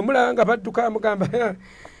babalabanga mwe mulanga badduka mugamba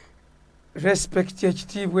respect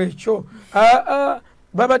ekitiibwa ekyo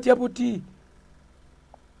babatya buti.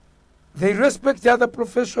 They respect other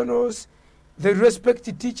professionals, they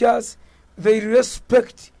respect teachers, they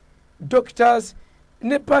respect doctors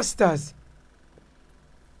ne pastors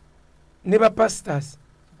ne bapastors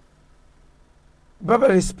baba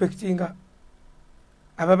respectinga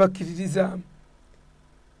ababakkiririzaamu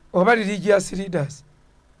oba religious leaders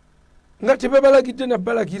nga tebabalagidde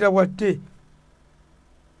nabbalagira wadde.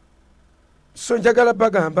 So njagala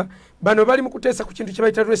bagamba bano bali mu kuteesa ku kintu kye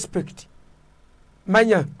bayita respect,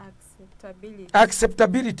 manya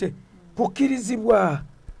acceptability, kukkirizibwa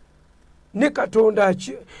ne Katonda.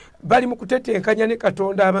 Bali mu kutetenkanya ne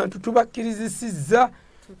Katonda, abantu tubakkirizisizza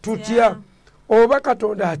tutya. Oba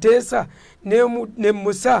Katonda ateesa ne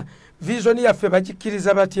Musa vision yaffe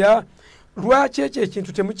bagikkiriza batya? Lwaki ekyo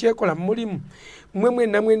ekintu temukyekola mulimu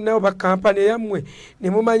mwenna oba kampani yammwe ne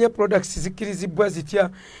mumanya products zikkirizibwa zitya?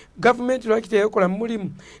 Government lwaki teyekola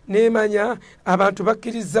mulimu nemanya abantu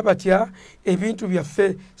bakkiriza batya ebintu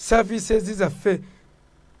byaffe, services zaffe?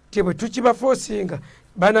 Tebwe tukibaforcinga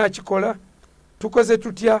banakikola. Tukoze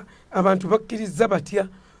tutya? Abantu bakkiriza batya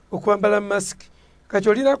okwambala mask? Kati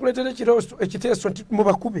olina kuleetera ekiteeso nti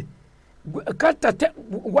mubakube kata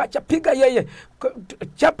wacha piga yeye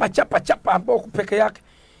chapa ambao peke yake.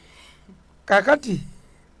 Kakati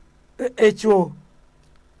ekyo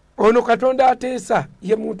ono Katonda ateesa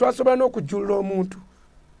ye muntu asobola n'okujjulula omuntu.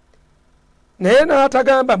 Naye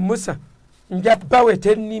n'atagamba Musa njabba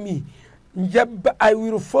wetennimi, njabba I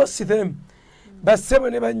will force them. Bassebo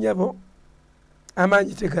ne bannyabo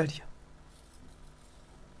amaanyi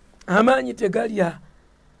tegalya.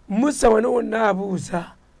 Musa wano wonna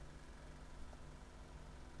abuuza.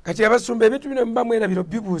 Kati abasumba ebintu bino mba mwerabiro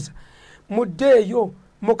bibuuza. Muddeeyo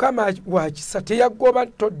Mukama wa kisa teyagoba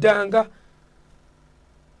toddanga.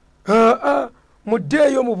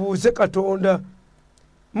 Muddeeyo mubuuze Katonda.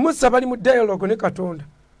 Musa bali mu dialogue ne Katonda.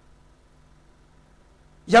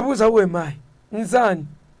 Yabuuza uwe mai nzani.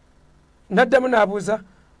 Naddamu n'abuuza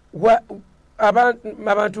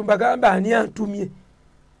abantu mbagamba ani antumye.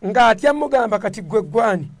 Nga atya mugamba kati gwe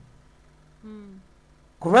gwani.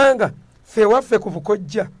 Kubanga ffe waffe ku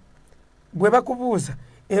bukojja bwe bakubuuza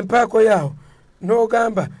empaako yaawo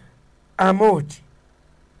n'ogamba Amoti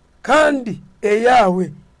kandi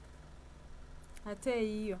eyaawe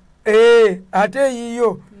ate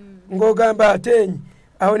eyiyo ng'ogamba atenyi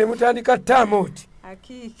awo ne mutandika Tamoti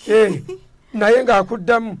naye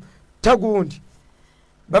ng'akuddamu tagundi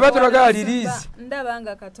baba tebagaaliriizi. Ndaba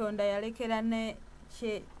nga Katonda yalekera ne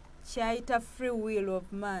kyayita free will of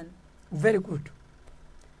man. Very good.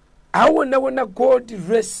 Wonna God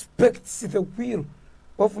respects the will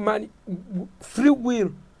of man, free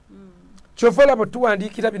will. Kyovola bwe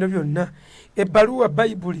tuwandiikira bino byonna ebbaluwa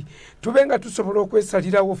Bayibuli tubenga tusobola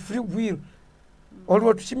okwesalirawo free will.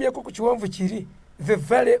 Olwo tukimyeko ku kiwonvu kiri the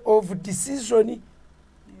valley of decision.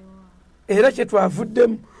 Era kye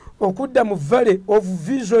twavuddemu okudda mu valley of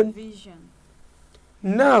vision.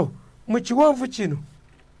 Now mu kiwonvu kino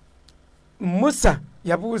Musa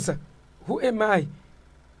yabuuza, who am I?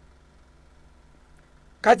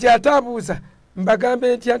 Kati atabuuza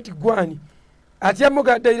mbagambe ntya nti gwani, ati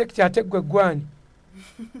amuga direct ate gwe gwani.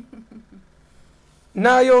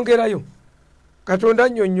 N'ayongerayo Katonda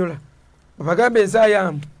annyonnyola bagambe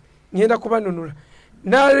nzaayamu ngenda kubanunula.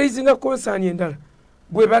 N'araisinga concern endala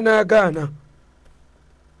bwe banaagaana.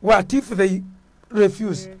 What if they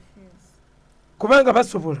refuse? Kubanga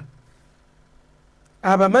basobola.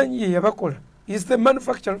 Abamanyi ye yabakola. Is the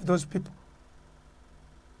manufacturer of those people.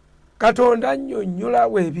 Katonda annyonnyola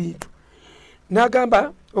ebintu.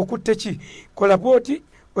 N'agamba okutte ki? Kola bwoti,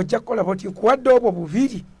 ojja kukola bwoti. Nkuwadde obwo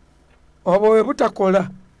bubiri. Obwo bwe butakola.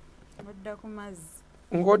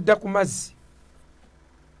 Ng'odda ku mazzi.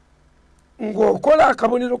 Ng'okola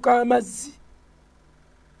akabonero k'amazzi.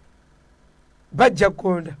 Bajja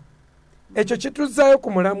kugonda. Ekyo kituzzaayo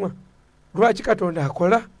ku mulamwa. Lwaki Katonda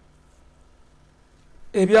akola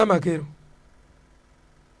ebyamagero?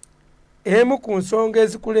 Emu ku nsonga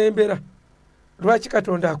ezikulembera lwaki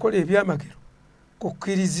Katonda akola ebyamagero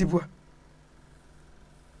kukkirizibwa.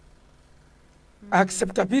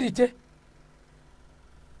 Acceptability.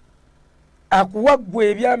 Akuwa ggwe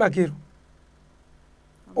ebyamagero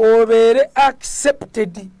obeere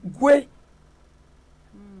accepted gwe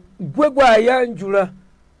gwayanjula.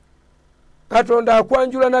 Katonda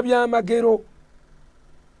akwanjula na byamagero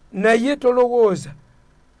naye tolowooza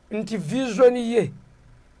nti vision ye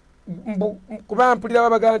kuba mpulira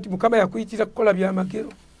babaga nti Mukama yakuyitira kukola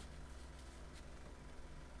byamagero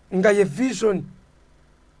nga ye vision.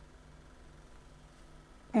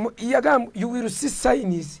 Yagamba you will see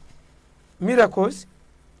signs, miracles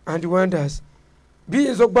and wonders.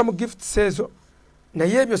 Biyinza okuba mu gifts ezo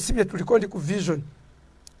naye ebyo si bye tuliko ndi ku vision.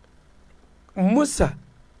 Musa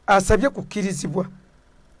asabye kukkirizibwa.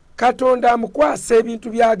 Katonda amukwasa ebintu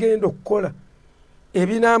byagenda okukola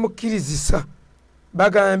ebinaamukkirizisa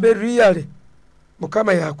bagambe really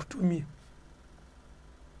Mukama yakutumye.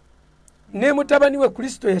 Ne mutabani we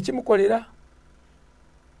Kristo yakimukolera.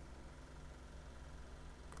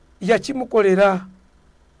 Yakimukolera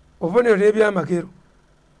obubonero n'ebyamagero.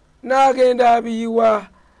 N'agenda abiyiwa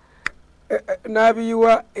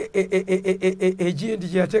egindi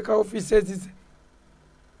gye yateeka offices ze.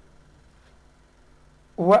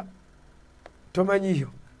 Wa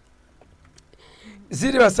tomanyiyo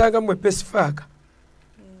ziri basanga mwe pesifaaga.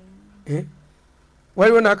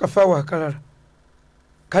 Waliwo n'akafaawo akalala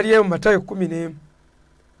kaliyo mu Matayo 11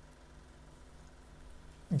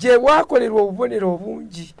 gye waakolerwa obubonero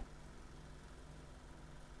obungi.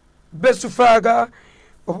 Besufaaga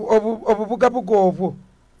obubugabuga obwo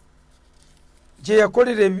gye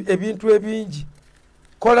yakolera ebintu ebingi.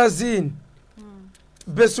 Kolazini,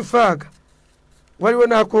 Besufaaga, waliwo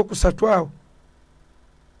n'akookusatu awo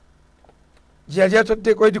gye yali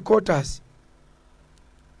ataddeko headquarters.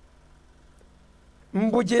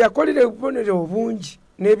 Mbu gye yakolera obubonero obungi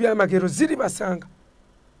n'ebyamagero ziri basanga.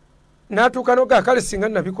 N'atuuka n'oga kale singa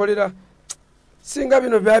nabikolera singa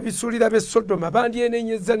bino byabisuulira b'e Sodoma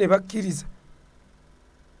bandyenenyezza ne bakkiriza.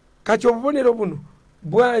 Kati obubonero buno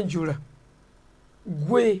bwanjula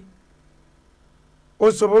gwe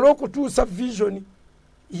osobole okutuusa vision.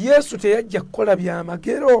 Yesu teyajja kukola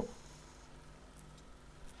byamagero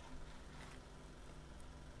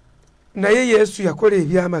naye Yesu yakola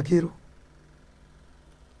ebyamagero.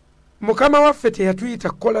 Mukama waffe teyatuyita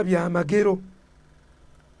kukola byamagero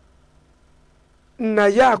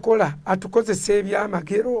naye akola atukozesa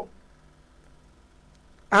ebyamagero.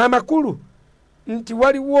 Amakulu nti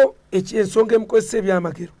waliwo ensonga emukozesa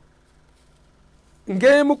ebyamagero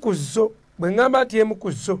ng'emu ku zo. Bwe ngamba nti emu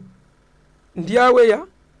ku zo ndi aweya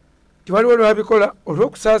ti waliwo lwabikola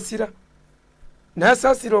olw'okusaasira.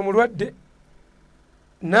 N'asaasira omulwadde,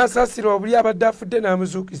 n'asaasira obuli abadde afudde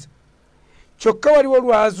n'amuzuukiza. Kyokka waliwo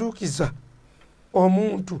lwazuukiza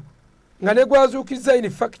omuntu nga ne gwazuukiza in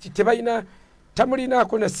fact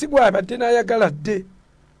tamulinaako na si bw'abadde n'ayagala dde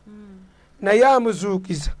naye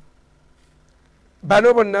amuzuukiza.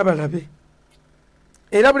 Bano bonna balabe.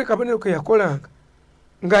 Era buli kabonero ke yakolanga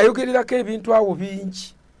ng'ayogererako ebintu awo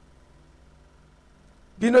bingi.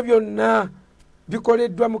 Bino byonna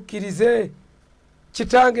bikoleddwa mukkirize.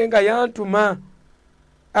 Kitange nga yantuma.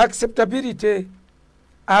 Acceptability.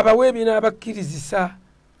 Abawe ebina abakkirizisa.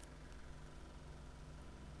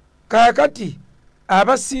 Kaakati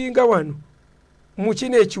abasinga wano mu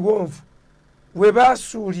kino ekiwonvu we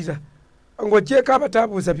baasuulira ng'ogyeko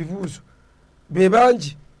abataabuuza bibuuzo be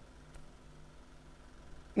bangi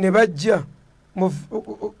ne bajja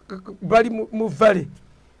bali mu vale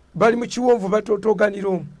bali mu kiwonvu batootoganira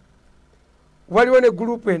omu. Waliwo ne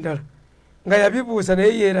gurupu endala nga yabibuuza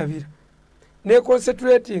naye yeerabira ne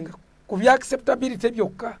concentrating ku bya acceptability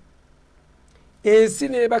byokka ensi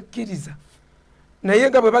nebakkiriza naye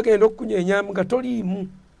nga bwe bagenda okukunyenyamu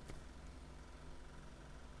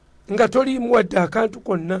nga toliimu wadde akantu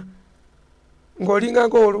konna ng'olinga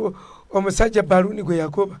omusajja baluuni gwe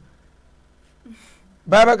yagoba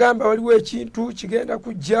babagamba waliwo ekintu kigenda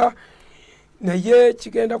kujja naye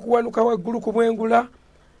kigenda kuwanuka waggulu ku bwengula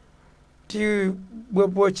ti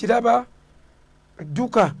bw'okiraba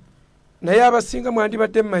dduka naye abasinga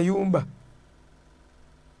mwandibadde mu mayumba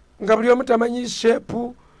nga buli omu tamanyi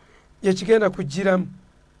sheepu yekigenda kujjiramu.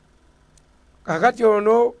 Kakati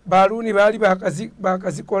ono baluuni baali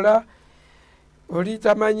bakazikola oli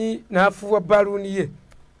tamanyi n'afuuwa baluuni ye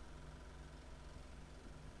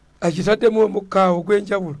akitaddemu omukka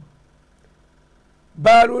ogw'enjawulo.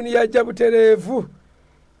 Baluuni yajja butereevu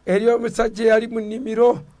eri omusajja yali mu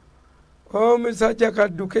nnimiro, omusajja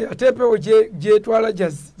kadduke ate empewo gyetwala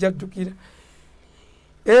jaddukira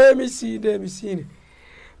emisinde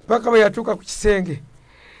paka bwe yatuuka ku kisenge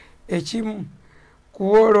ekimu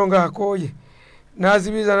kuwoolo ng'akooye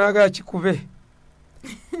n'azibiriza n'agala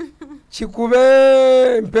kikube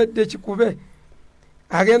mpedde kikube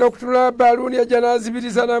agenda okutula baluuni ajja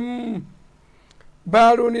n'azibiriza namu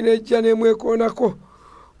baluuni nejja nemwekoonako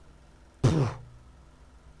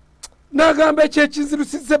n'agamba ekyo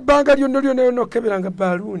ekizirusizza ebbanga lyonna okkeberanga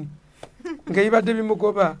baluuni ng'ebibadde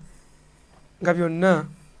bimugoba nga byonna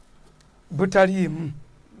butaliimu.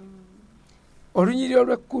 Olunyiri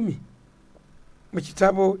olw'10 mu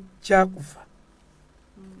kitabo kyakufa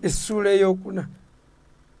essuula ey'okuna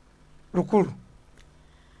lukulu.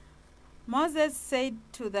 Moses said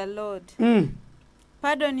to the Lord,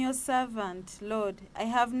 Pardon your servant, Lord. I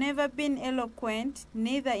have never been eloquent,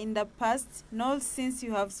 neither in the past nor since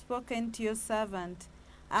you have spoken to your servant.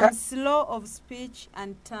 I'm slow of speech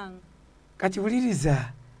and tongue. Kati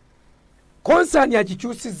wuliriza konsani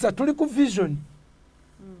agikyusizza tuli ku vision.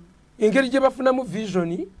 Engeri gye bafunamu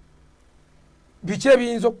vision biki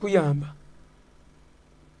ebiyinza okuyamba.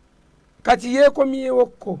 Kati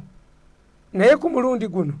yeekomyewokko naye ku mulundi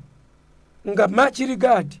guno nga much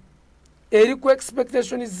regard eri ku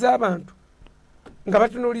expectations z'abantu nga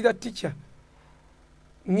batunuulira teacher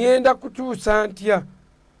ngenda kutuusa ntya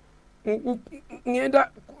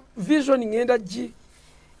ngenda vision ngenda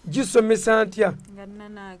gisomesa ntya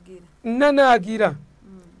nanaagira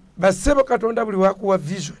bassebo Katonda buli wakuwa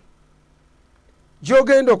vision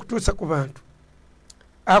gy'ogenda okutuusa ku bantu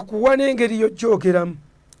akuwa n'engeri yo gyogeramu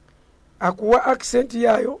akuwa accent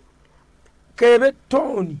yaayo kebe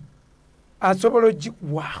toni asobola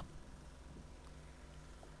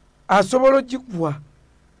ogikuwa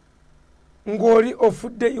ng'oli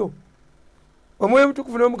ofuddeyo. Omwoyo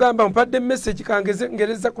Mutukuvu n'omugamba ompadde message kangeze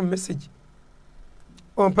ngereza ku message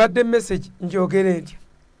ompadde message njogere ntya.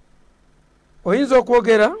 Oyinza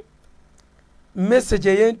okwogera message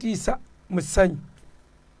ey'entiisa mu ssanyu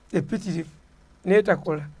epitirivu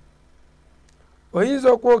n'etakola.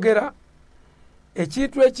 Oyinza okwogera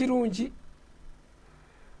ekintu ekirungi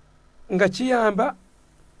nga kiyamba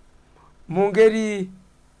mu ngeri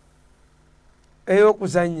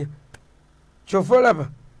ey'okuzannya. Kyova olaba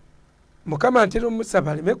Mukama ntera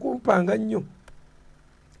omusaba aleme kumpanga nnyo.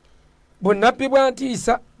 Bunnabbi bwa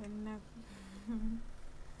ntiisa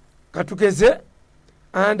katugeze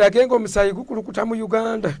andage ng'omusaayi gukulukuta mu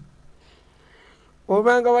Uganda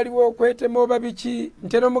obanga waliwo okwetema oba biki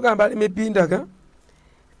ntera omugamba aleme bindaga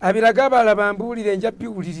abiraga abalala bambuulire nja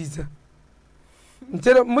biwuliriza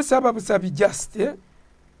ntera musaba busabi just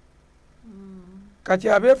kati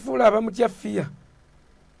abeefuula abamutya fiya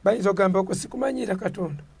bayinza okugamba okwo sikumanyira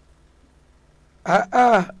Katonda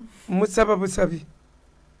musaba busabi.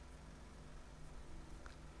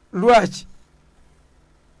 Lwaki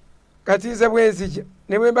kati nze bwenzija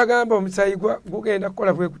ne bwe mbagamba omusaayi gugenda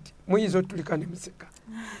kukola bwe guti muyinza otulika ne museka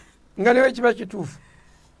nga newe kiba kituufu.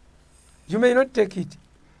 You may not take it.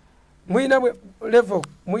 Muyina level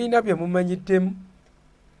muyina bye mumanyiddemu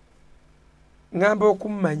ngamba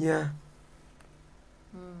okummanya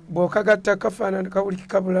bw'okagatta kafaanana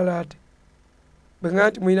kawulikika bulala ate bwe nga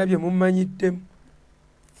nti muyina bye mumanyiddemu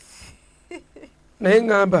naye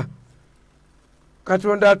ngamba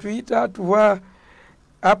Katonda atuyita atuwa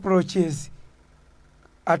approaches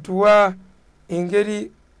atuwa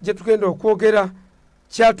engeri gye tugenda okwogera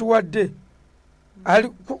kyatuwadde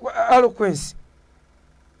eloquence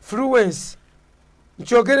fluence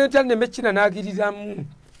nkyogere ntya nneme kinanaagiriramu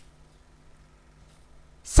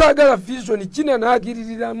saagala vision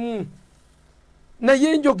kinanaagiriramu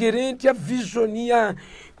naye njogere ntya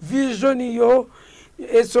vision yo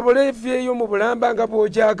esobole evyeyo mu bulamba nga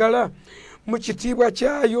bw'ogyagala mu kitiibwa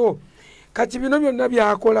kyayo. Kati bino byonna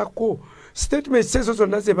byakolako statements ezo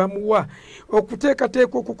zonna ze bamuwa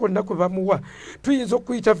okuteekateeka okwo kwonna kwe bamuwa tuyinza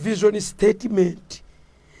okuyita vision statement.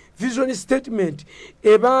 Vision statement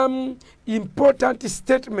eba important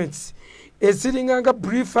statements eziringanga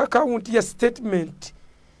brief account ya statement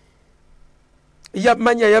ya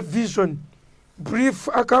manya ya vision, brief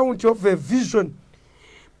account of a vision,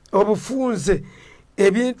 obufunze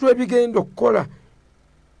ebintu ebigenda okukola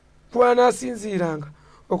kwanasinziranga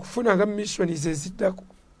okufunanga missions eziddako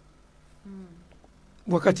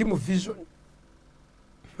wakati mu vision.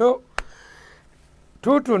 No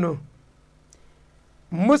tutuno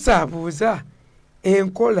Musa abuuza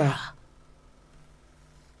enkola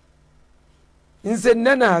nze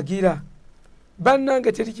nanaagira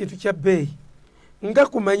bannange teri kintu kya bbeeyi nga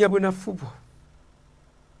kumanya bunafu bwo.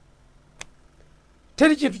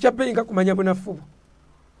 Teri kintu kya bbeeyi nga kumanya bunafu bwo.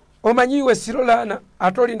 Omanyiwe sirolaana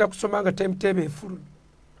ate olinda kusoma nga timetable efulumye.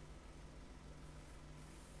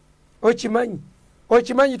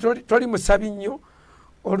 Okimanyi toli musabi nnyo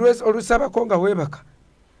olusabako nga weebaka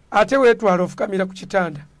ate weetwala ofukamira ku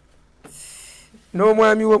kitanda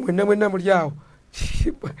n'omwami wo mwenna muli awo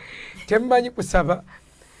temumanyi kusaba.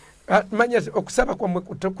 Manya okusaba kwammwe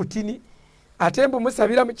kutini ate mbu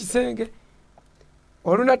musabira mu kisenge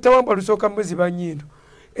olunattawamba olusooka muziba nnyindo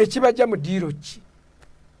ekibajja mu ddiiro ki.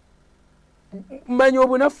 Manya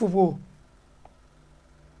obunafu bwo,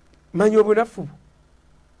 manya obunafu bwo,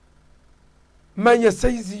 manya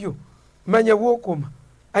saizi yo, manya wookoma.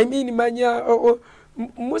 Manya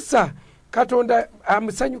Musa Katonda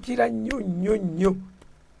amusanyukira nnyo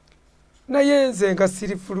naye nze nga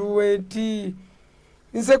siri fluenti,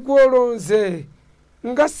 nze gwolonze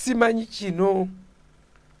nga simanyi kino.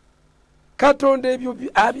 Katonda ebyo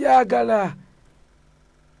abyagala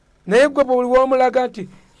naye gwe buli w'omulaga nti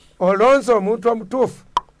olonze omuntu omutuufu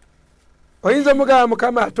oyinza omugamba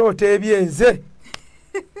Mukama atoota ebyenze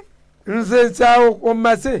nze nsaawo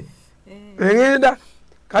omumaze ngenda.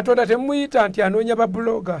 Katonda temuyita nti anoonya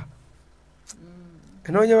babuloga,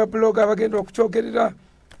 anoonya babuloga bagenda okukyogerera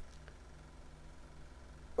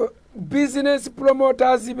business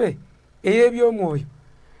promoters be ey'ebyomwoyo.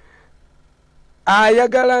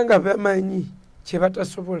 Ayagala nga bamanyi kye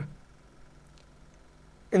batasobola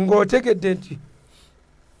ng'otegedde nti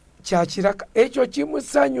kyakiraka ekyo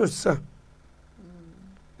kimusanyusa.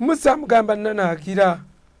 Musa mugamba nanaagira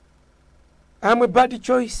amwe bad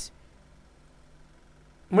choice.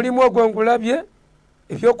 Mulimu ogwo ngulabye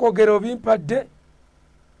ebyokwogera obimpadde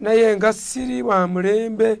naye nga siri wa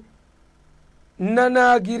mulembe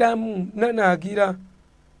nanaagira.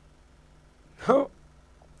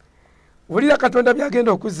 Wulira Katonda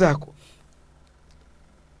byagenda okuzzaako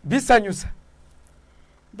bisanyusa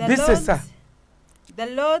bisesa. The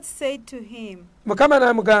Lord said to him, Mukama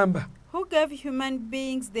n'amugamba, who gave human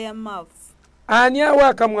beings their mouths? Ani awa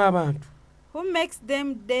akamwa abantu? Who makes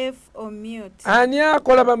them deaf or mute? Ani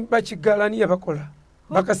akola bakigala ani yabakola?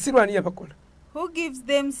 Bakasirwa ani yabakola? Who gives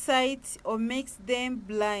them sight or makes them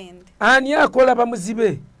blind? Ani akola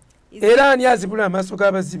bamuzibe? Era ani azibula amaaso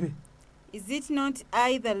g'abazibe? Is it not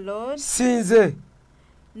I, the Lord? Sinze.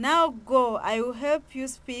 Now go, I will help you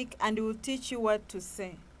speak and will teach you what to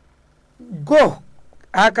say. Go.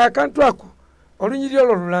 Akakantu ako olunyiriri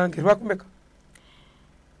olwo lulange lwakumeka?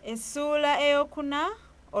 Essula eyokuna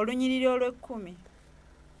olunyiriri olw'ekkumi.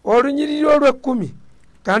 Olunyiriri olw'ekkumi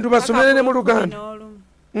kantu basomere ne mu Luganda.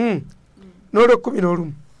 N'olw'ekkumi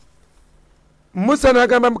n'olumu. Musa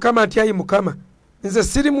n'agamba Mukama nti ayi Mukama, nze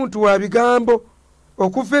siri muntu wa bigambo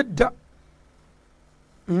okuva edda,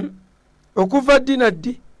 okuva ddi na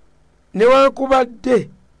ddi, newankubadde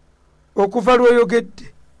okuva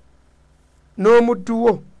lw'oyogedde n'omuddu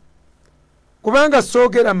wo, kubanga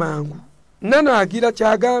soogera mangu. Nanaagira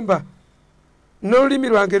kyagamba n'olulimi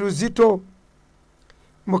lwange luzito.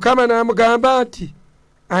 Mukama n'amugamba nti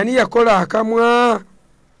ani yakola akamwa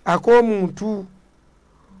ak'omuntu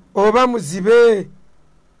oba muzibe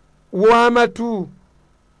w'amatu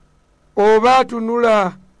oba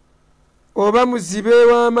atunula oba muzibe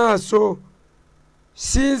w'amaaso?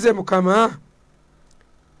 Sinze Mukama.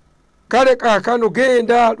 Kale kaakano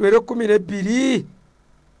genda lwero 12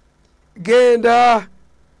 genda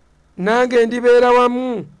nange ndibeera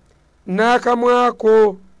wamu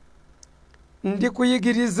n'akamwako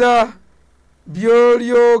ndikuyigiriza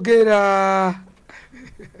by'olyogera.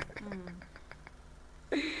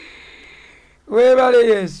 Weebale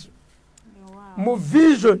Yesu. Mu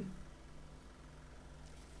vision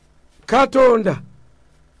Katonda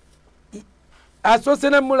asoose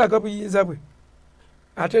namulaga buyinza bwe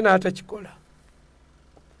ate n'atakikola.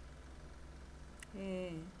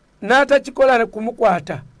 N'atakikola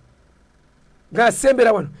kumukwata nga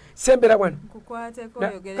sembera wano nkukwateko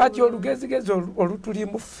kati olugezigezi olutuli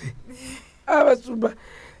muffe abasumba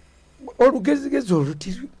olugezigezi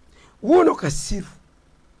olutiri wuno kasiru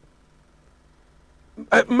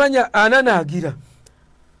manya ananaagira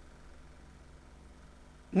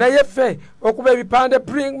naye ffe okuba ebipande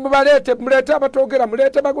mulete abatogera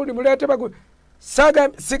mulete baguli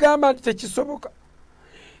sigamba nti tekisoboka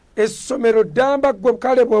essomero ddamba gwe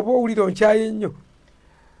kale bw'oba owulira onkyaye ennyo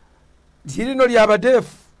lirino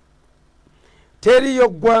lyabadeefu teriyo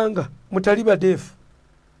ggwanga mutali badeefu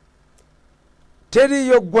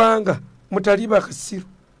teriyo ggwanga mutali bakasiru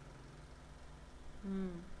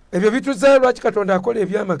ebyo bituzayo lwaki Katonda akola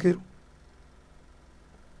ebyamagero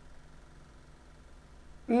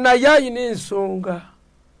naye ayina ensonga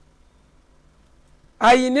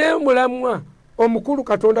ayina omulamwa omukulu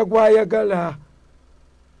Katonda gw'ayagala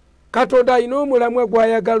Katonda ayina omulamwa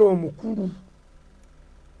gw'ayagala omukulu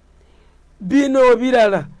bino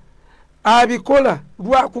birala abikola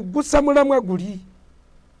lwakugusa mulamwa guli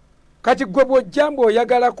kati gwe bw'ojjamba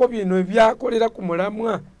oyagalako bino ebyakolera ku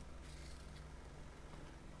mulamwa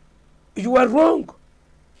you are wrong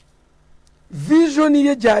vision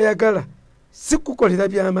ye gy'ayagala si kukolera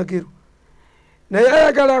byamagero naye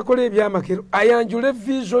ayagala akola ebyamagero ayanjule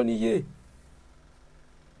vision ye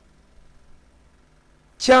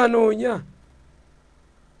kyanoonya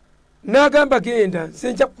n'agamba genda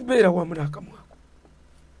nze nja kubeera wamu n'akamwako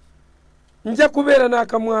nja kubeera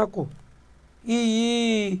n'akamwako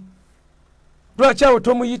iyi lwaki awo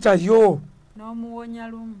tomuyitayo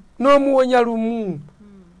n'omuwonya lumu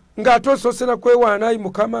ng'ate osoosera kwewaana ayi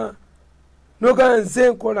Mukama noga nze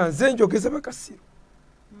nkola nze njogeza bakasiru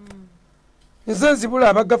nze nzibula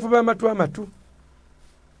abagafu b'amatu amatu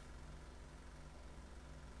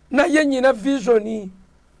naye nyina visioni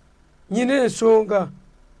nyina ensonga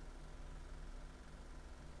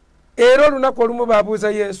era olunaku olumu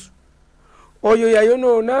babuuza Yesu oyo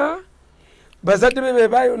yayonoona bazadde be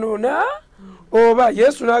bayonoona oba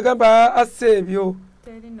Yesu n'agamba assa ebyo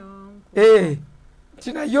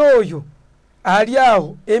naye oyo ali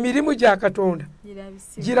awo emirimu gya Katonda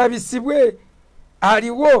girabisibwe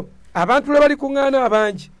aliwo abantu bali kuŋŋaana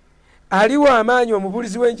abangi aliwo amaanyi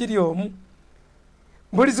omubulizi w'enjiri omu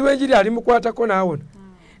mubulizi w'enjiri alimukwatako n'awona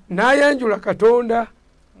n'ayanjula Katonda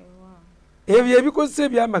ebyo ebikozesa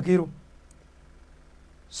ebyamagero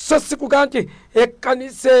so si kuga nti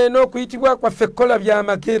ekkanisa eno okuyitibwa kwaffe ekkola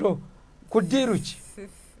byamagero ku ddiiru ki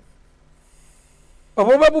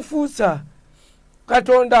oba oba bufuusa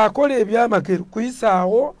Katonda akola ebyamagero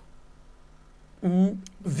kuyisaawo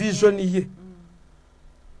visioni ye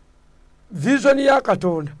visioni ya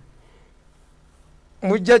Katonda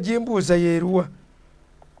mujja gimbuuza yeeruwa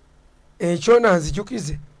ekyo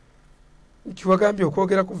nanzijukize nti wagambye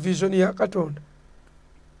okwogera ku visioni ya Katonda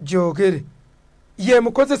gyogere ye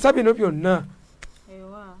mukozesa bino byonna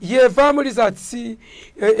yevaamu lizaatisi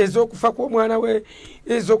ez'okufa kw'omwana we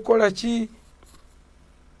ez'okukola ki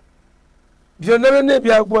byonna byonna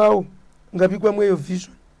ebyagwawo nga bigwamu eyo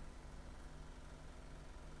vision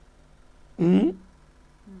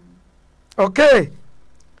okay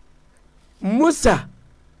Musa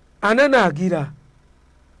ananaagira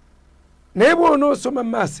naye bw'onoosoma mu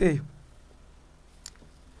maaso eyo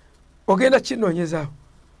ogenda kinoonyezaawo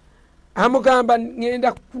amugamba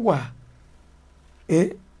ŋŋenda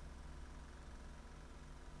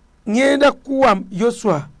kuwa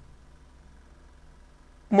Yoswa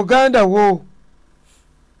muganda wo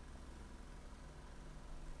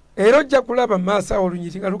era ojja kulaba mu maaso awo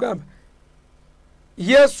olunyiri nga lugamba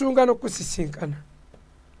yeesunga n'okusisinkana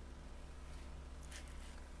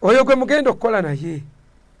oyo gwe mugenda okukola naye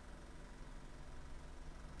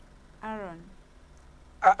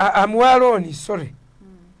amuwa Alooni sore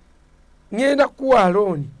ŋŋenda kuwa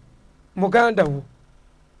Alooni muganda wo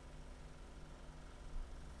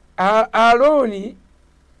Alooni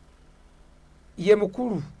ye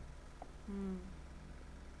mukulu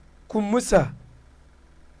ku Musa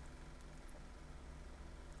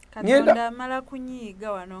Katonda amala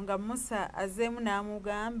kunyiiga wano nga Musa azeemu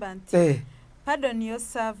n'amugamba nti pardon your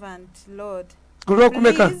servant Lord,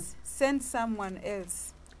 please send someone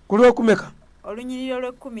else. Kulwokumeka olunyiriro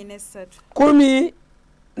lwe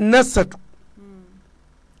 13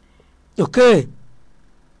 okay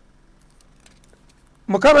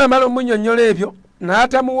Mukama amala omunnyonnyola ebyo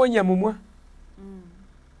n'atamuwonya mumwa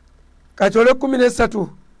kati olwe 13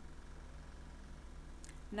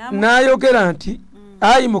 n'ayogera nti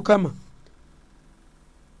ayi Mukama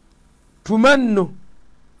tuma nno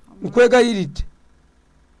nkwegayiridde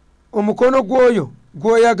omukono gw'oyo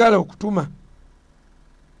gw'oyagala okutuma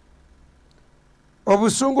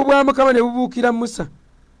obusungu bwa Mukama ne bubuukira Musa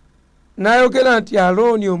n'ayogera nti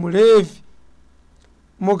Alooni omuleevi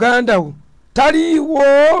muganda wo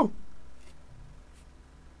taliiwo.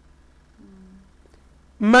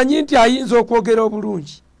 Mmanyi nti ayinza okwogera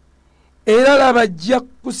obulungi era laba ajja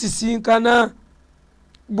kusisinkana.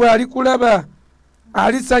 Bw'ali kulaba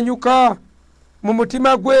alisanyuka mu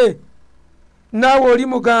mutima gwe, naawe oli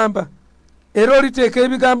mugamba era oliteeka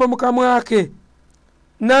ebigambo mu kamwa ke,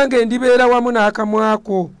 nange ndibeera wamu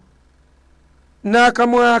n'akamwako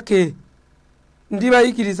n'akamwa ke,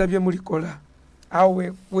 ndibayigiriza bye mulikola.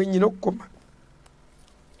 Awo wenyina okukoma.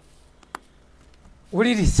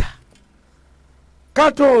 Wuliriza,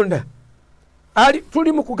 Katonda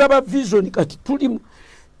tuli mu kugaba vision, kati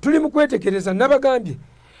tuli mu kwetegereza. Nabagambye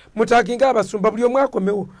mutaginga abasumba buli omwaka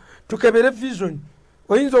omewo tukebere vision.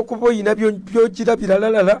 Oyinza okuba oyina byogira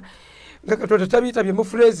biralalala nga Katonda tabiyita bye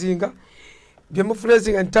mufrazinga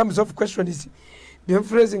in terms of questions, bye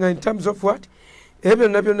mufrazinga in terms of what, ebyo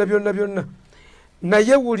byonna.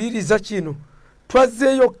 Naye wuliriza kino,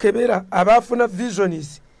 twazzeeyo kebera abaafuna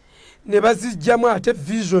visions ne bazijjamu ate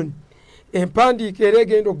vision empandiika era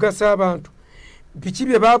egenda okugasa abantu. Biki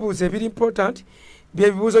bye baabuuza ebiri important,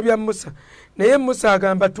 bye bibuuzo bya Musa. Naye Musa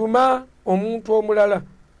agamba tuma omuntu omulala.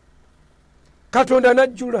 Katonda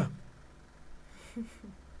najjula.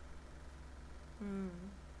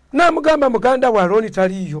 Namugamba muganda wa Alooni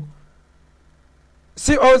taliiyo.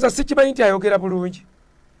 Oza sikimanyi nti ayogera bulungi.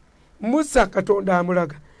 Musa Katonda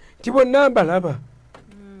amulaga nti bonna mbalaba.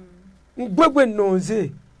 Gwe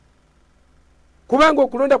nnonze. Kubanga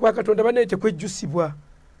okulonda kwa Katonda banaye tekwejjusibwa.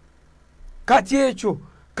 Kati ekyo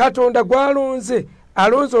Katonda gwalonze,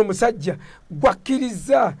 alonze omusajja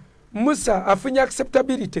gwakkiriza. Musa afunye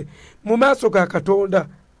acceptability mu maaso ga Katonda,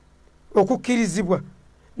 okukkirizibwa.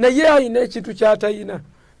 Naye ayina ekintu ky'atayina,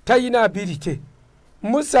 tayina ability.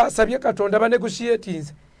 Musa asabye Katonda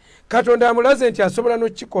banegotiatinze. Katonda amulaze nti asobola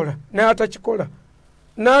n'okikola, naye atakikola.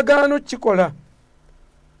 N'agaana n'okikola.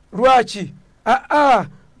 Lwaki?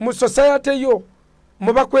 Mu society yo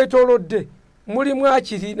mu bakwetoolodde mulimu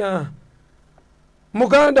akirina.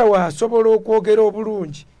 Muganda wa asobola okwogera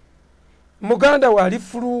obulungi. Muganda wa ali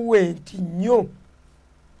fluent nnyo.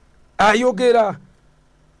 Ayogera.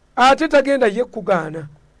 Ate tagenda ye kugaana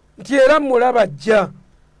nti era mulaba ajja.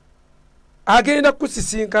 Agenda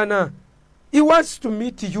kusisinkana. He wants to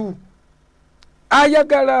meet you.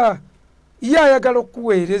 Ayagala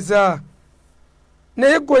okuweereza.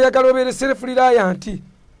 Naye gwe oyagala obeere self-reliant.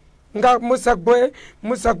 Nga Musa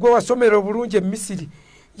gwe wasomera obulungi e Misiri.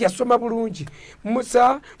 Yasoma bulungi.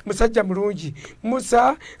 Musa musajja mulungi.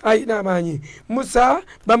 Musa ayina amaanyi. Musa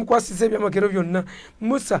bamukwasiza ebyamagero byonna.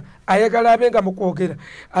 Musa ayagala abenga mu kwogera.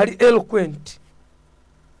 Ali eloquent.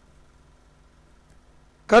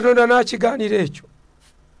 Katonda n'akigaanira ekyo.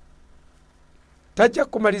 Tajja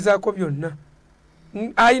kumalizaako byonna.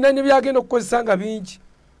 Ayina ne byagenda okukozesa nga bingi.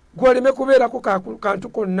 Gwoleme kubeerako kantu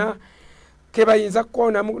konna ke bayinza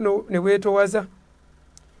kukoonamu ne weetowaza.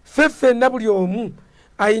 Ffenna buli omu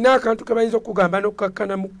ayina akantu ke bayinza okugamba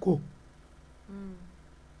n'okukakkana mukko.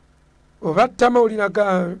 Oba ttama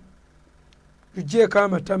olinaga lugyeko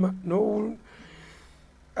amatama.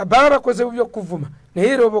 Baba bakoze bubi okuvuma naye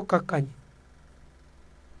era oba okkakkanye.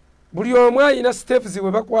 Buli omu ayina steps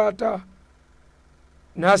we bakwata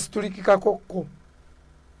n'asitulikikakokko.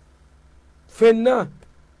 Ffenna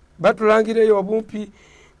batulangira eyo obumpi,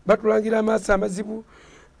 batulangira amaaso amazibu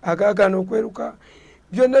agaagana okweruka.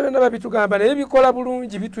 Byonna babitugamba naye bikola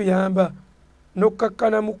bulungi, bituyamba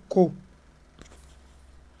n'okkakkanamuko.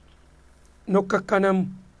 N'okkakkanamu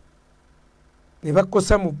ne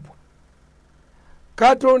bakkosa mu bbwa.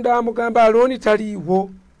 Katonda amugamba Alooni taliiwo.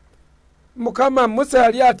 Mukama Musa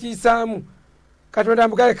yali atiisaamu. Katonda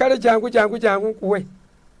amugaye kale jangu nkuwe.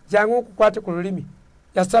 Jangu nkukwate ku lulimi.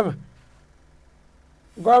 Yasama.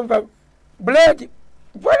 Ngamba bread.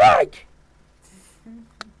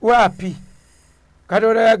 Wapi?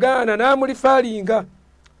 Katonda yagaana n'amulifaalinga.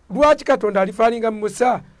 Lwaki Katonda alifaalinga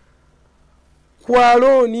Musa? Ku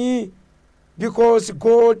Alooni, because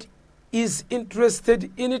God is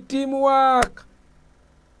interested in teamwork.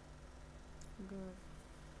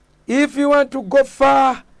 If you want to go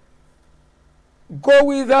far, go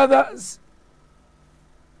with others.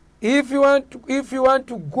 If you want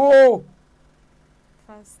to go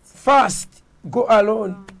fast, go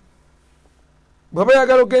alone. Baba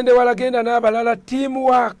yagala ogende wala genda n'abalala.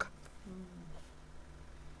 Teamwork.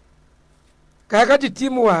 Kakati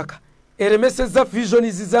teamwork eremeseza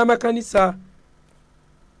visions z'amakanisa.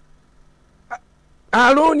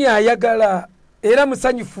 Alooni ayagala era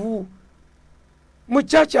musanyufu. Mu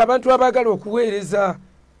church abantu abagala okuweereza.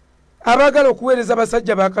 Abagala okuweereza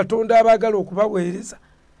basajja ba Katonda abagala okubaweereza.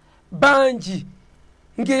 Bangi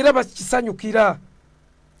ng'era bakisanyukira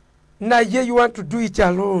naye you want to do it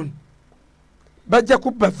alone bajja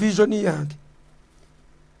kubba vision yange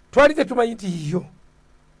twali tetumanyi nti yo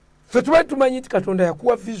ffe twali tumanyi nti Katonda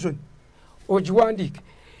yakuwa vision ogiwandiike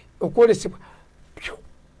okwolesebwa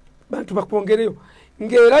bantu bakwongereyo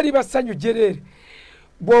ng'era libasanyu jereere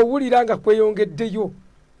bw'owulira nga kweyongeddeyo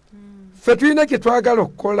ffe tulina kye twagala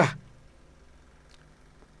okukola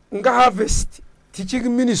nga Harvest Teaching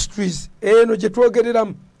Ministries eno gye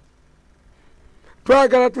twogereramu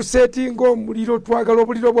twagala tusetinga omuliro twagala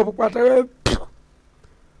obuliro bwe bukwata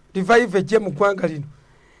revive ejje mu ggwanga lino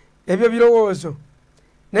ebyo birowoozo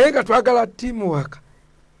naye nga twagala teamwork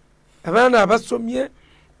abaana abasomye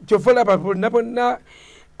kyofolaba bonna bonna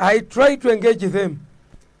I try to engage them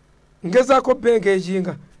ngezaako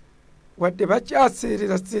bengeginga wadde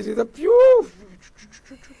bakyaseerera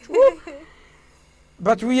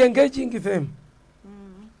but we engaging them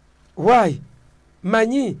why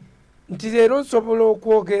manyi nti leero nsobola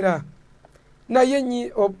okwogera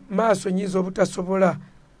naye maaso nyiza obutasobola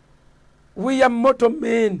we are mortal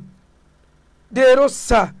men leero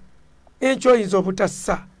sa enkyo oyinza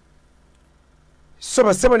obutassa so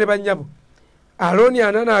basebo ne bannyabo Alooni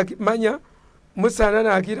ananamanya Musa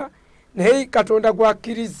ananaagira naye Katonda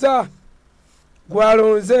gwakkiriza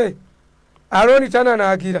gwalonze Alooni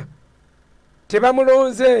tananaagira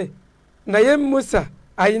tebamulonze naye Musa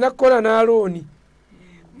alina kukola n'Alooni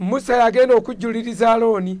Musa yagenda okujjuliriza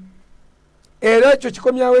Alooni era ekyo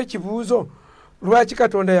kikomyawo ekibuuzo lwaki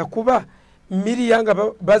Katonda yakuba Miriya nga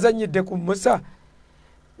bazanyidde ku Musa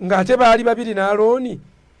ng'ate baali babiri n'Alooni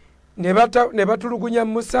ne batulugunya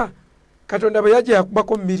Musa Katonda bwe yajja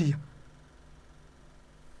yakubako Miriya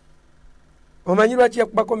omanyi lwaki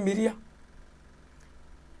yakubako Miriya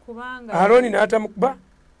kubanga Alooni n'atamukuba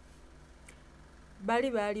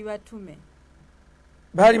bali batume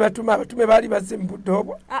abatume baali bazze mu budde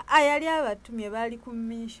obwo yali abatumye baali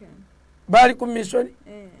ku mission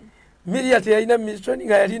Miriya teyalina mission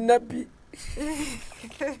nga yali nabbi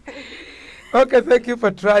okay thank you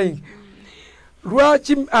for trying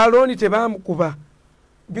lwaki Alooni tebamukuba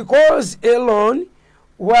because Aaron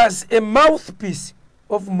was a mouthpiece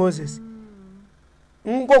of Moses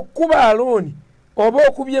ng'okuba Alooni oba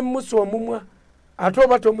okubye Musa omumwa ate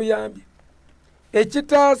oba tomuyambye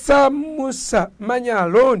ekitaasa Musa manya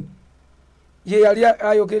Alooni ye yali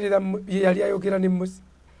ayogera ne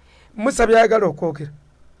Musa byayagala okwogera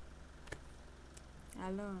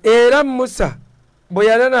era Musa bwe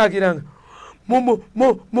yananaagiranga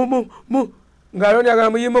nga Alooni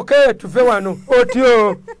agamba muyimuke tuve wano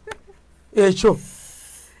otyo ekyo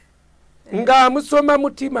ng'amusoma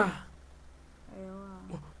mutima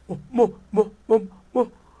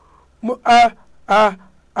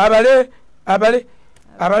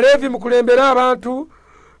abaleevi mukulembera abantu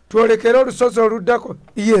twolekere olusozi oluddako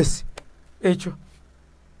yes ekyo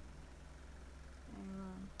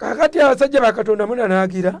kakati abasajja bakatonda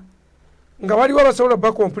munanaagira nga waliwo abasobola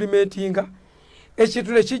bakomplimentinga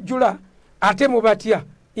ekintu ne kijjula ate mubatya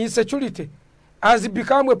insecurity has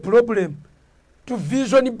become a problem to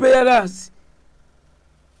vision bearers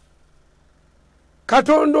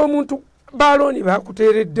Katonda omuntu Alooni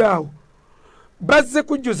bakuteereddaawo bazze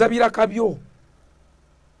kujjuza biraka byo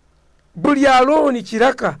buli Alooni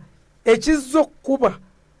kiraka ekizza okkuba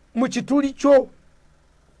mu kituli kyo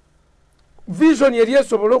vision yali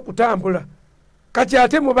esobola okutambula kati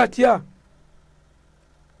ate mubatya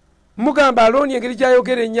mugamba Alooni engeri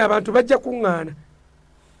gy'ayogera ennyo abantu bajja kuŋŋaana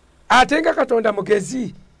ate nga Katonda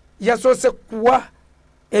mugezi yasoose kuwa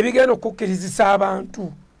ebigenda okukkirizisa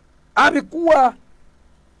abantu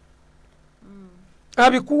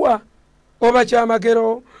abikuwa oba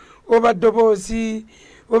kyamagero oba ddoboozi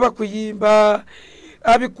oba kuyimba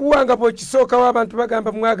abikuwa nga bw'okisookawo abantu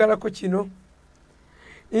bagamba mwagalako kino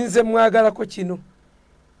nze mwagalako kino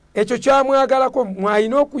ekyo kyamwagalako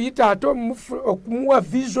mwalina okuyita ate okumuwa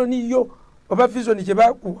visioni yo oba visioni gye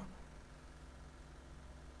bakuwa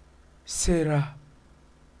Sera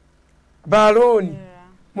Alooni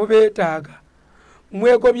mubeetaaga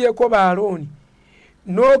mwegobyeko Alooni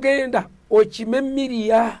n'ogenda okime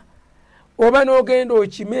Miriya oba n'ogenda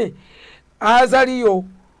okime Azaliyo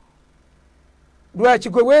lwaki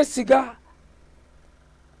gwe weesiga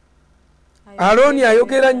Alooni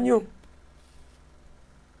ayogera nnyo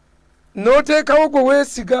n'oteekawo gwe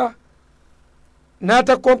weesiga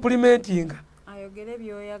n'atakomplimentinga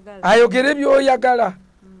ayogere by'oyagala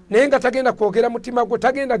naye nga tagenda kwogera mutima gwe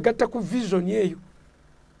tagenda gatta ku vision eyo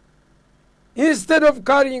instead of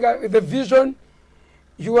carrying the vision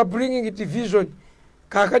you are bringing it vision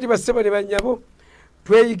kakati basebo ne bannyabo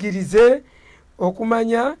tweyigirize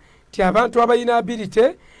okumanya ti abantu abalina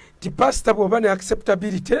ability ti pastor bw'oba ne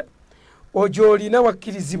acceptability ojo olina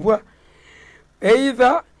wakkirizibwa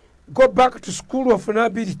either go back to school of an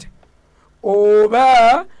ability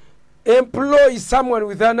oba employ someone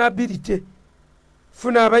with an ability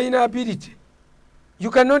funa abalina ability. You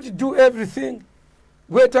cannot do everything.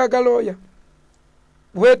 Wetaaga lawyer,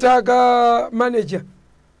 wetaaga manager,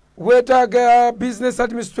 wetaaga business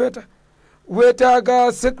administrator,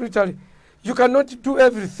 wetaaga secretary. You cannot do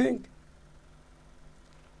everything.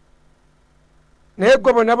 Naye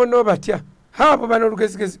gwe bonna bonna obatya haabo bano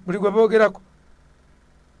olugezigezi buli gwe boogerako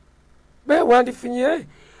bewandifunye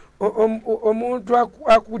omuntu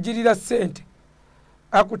akugirira ssente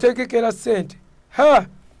akutegekera ssente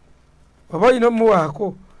oba olina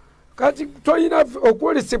omuwaako kati tolina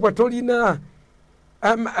okwolesebwa tolina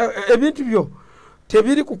ebintu byo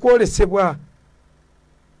tebiri kukwolesebwa.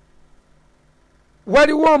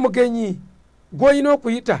 Waliwo omugenyi gw'olina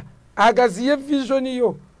okuyita agaziye visioni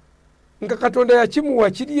yo nga Katonda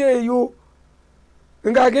yakimuwa kiri eyo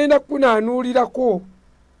ng'agenda kunaanuulirako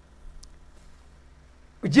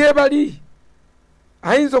gye bali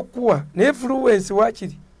ayinza okukuwa ne influence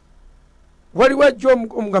wakiri. Waliwo ajja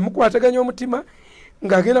nga mukwataganya omutima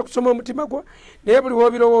ng'agenda kusoma omutima gwo naye buli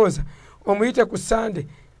w'obirowooza omuyite ku Sande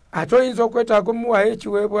ate oyinza okwetaaga omuwaayo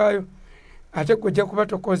ekiweebwayo ate gujja kuba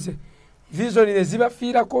tokoze. Vision ne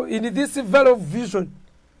zibafiirako in this valley of vision.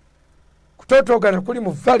 Kutotoogana kuli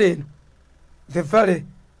mu valley eno, the valley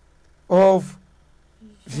of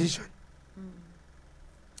vision.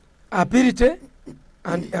 Ability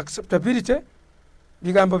and acceptability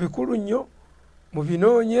bigambo bikulu nnyo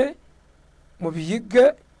mubinoonye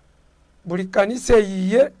mubiyigge buli kanisa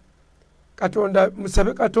eyiye Katonda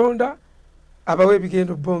musabe Katonda abawe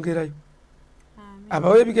ebigendo bongerayo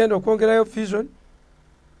abawe ebigendo okwongerayo vision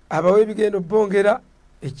abawe ebigendo bongera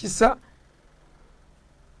ekisa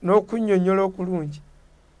n'okunnyonnyola okulungi.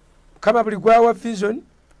 Mukama buli gwawa vision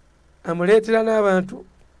amuleetera n'abantu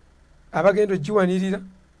abagenda ogiwanirira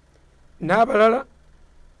n'abalala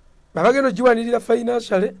abagenda ogiwanirira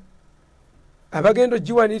financially abagenda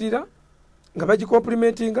ogiwanirira nga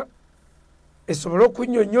bagicomplimentinga esobole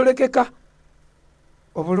okunnyonnyolekeka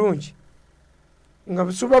obulungi nga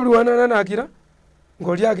busuba buli wanananagira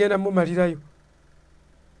ng'oli agenda mumalirayo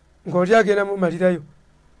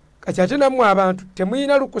kati ate nammwe abantu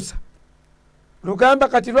temuyina lukusa lugamba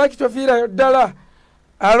kati lwaki tofiirayo ddala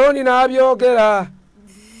Alooni n'abyogera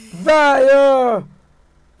vaayo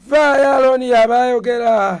Alooni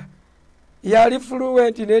yabayogera yali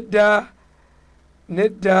fluent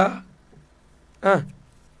nedda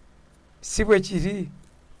si bwe kiri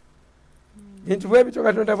bintu bwe bityo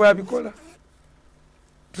Katonda bw'abikola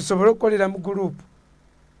tusobole okukolera mu gurupu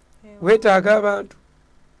weetaaga abantu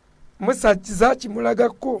Musa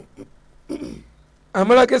kimulagako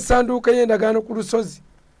amulaga essanduuka y'endagaano ku lusozi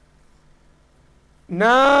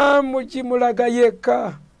n'amukimulaga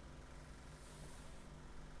yekka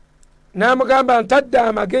n'amugamba ntadde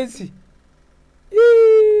amagezi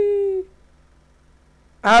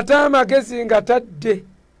ate amagezi nga tadde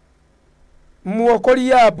mu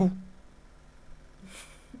Okoliyaabu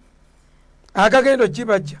agagenda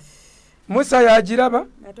ogibajja Musa yagiraba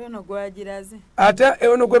ate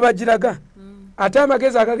ono gwe bagiraga ate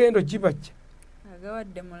amagezi agagenda ogibajja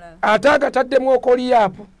ate agataddemu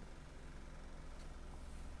Okoliyaabu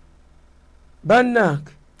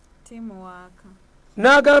bannange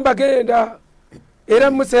n'agamba genda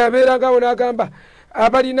era Musa yabeerangawo n'agamba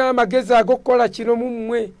abalina amagezi ag'okukola kino mu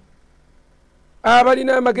mmwe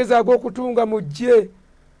abalina amagezi ag'okutunga mujje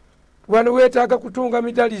wano weetaaga kutunga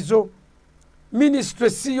midalizo ministry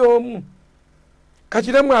si y'omu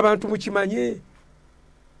kakiramu abantu mukimanye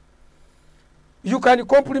you can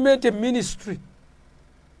compliment a ministry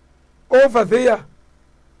over there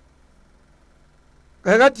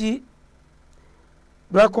kakati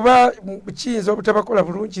lwakuba kiyinza obutabakola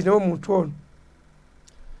bulungi n'omuntu ono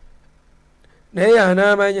naye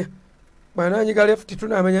anaamanya bw'anaanyiga lefuti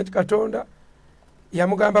tunaamanya nti Katonda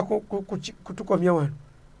yamugamba kutukomya wano.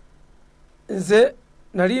 Nze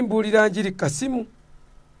nali mbuulira njiri kasimu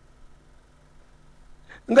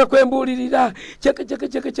nga kwembuulirira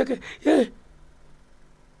cheke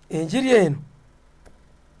enjiri eno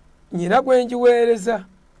nyina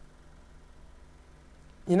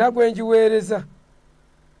gwenjiweereza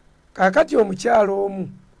kakati omukyalo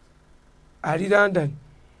omu ali London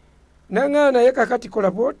naŋŋaana naye kakati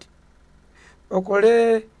kola bwoti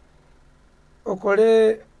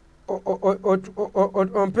okole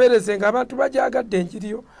ompeereze ng'abantu bajagadde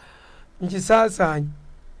enjiriyo ngisaasaanye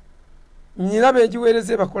nyina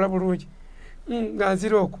benjiweereze bakola bulungi nga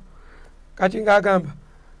nzira okwo kati ng'agamba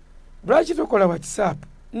lwaki tokola WhatsApp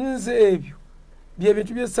nze ebyo bye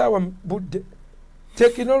bintu by'essaawa budde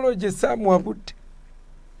tekinologi essaamu wa budde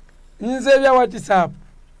nze bya WhatsApp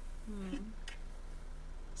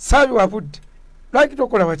saabi wa budde lwaki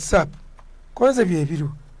tokola WhatsApp konze byebiro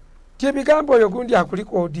tyebigambo oyo gundi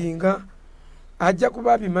akulikoodinga ajja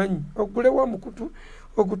kuba bimanyi ogulewo omukutu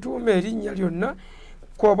okutuuma erinnya lyonna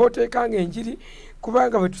kwoba oteekanga enjiri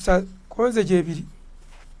kubanga bwe tusa konze gyebiri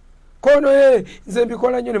kono nze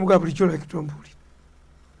mbikola nnyo ne muga bulijjo lwaki tombuulira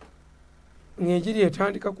ng'enjiri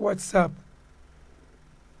etandika ku WhatsApp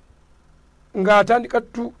ng'atandika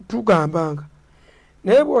tugambanga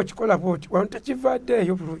naye bw'okikola bw'oti wano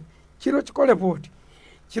tekivaddeeyo bulungi kiro kikole bw'oti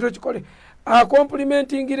kiro kikole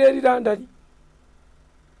akomplimentingira erirandani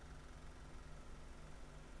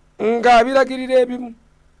ng'abiragirira ebimu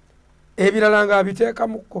ebirala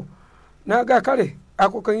ng'abiteekamukko naga kale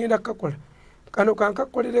ako kangenda kukakola kano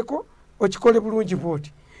kankakolereko okikole bulungi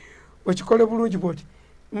bw'oti okikole bulungi bw'oti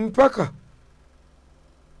mpaka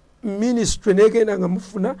ministry negenda nga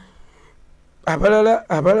mufuna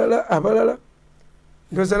abalala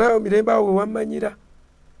ndoza nawe mirembe awo wamanyira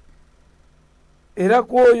era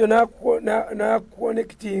kwoyo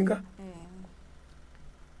nakukonekitinga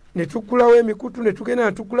netugulawo emikutu netugenda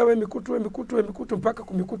natugulawo emikutu mpaka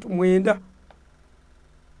ku mikutu 9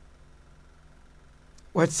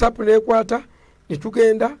 WhatsApp nekwata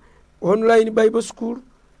netugenda online Bible school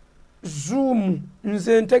Zoom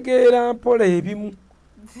nze ntegeera mpola ebimu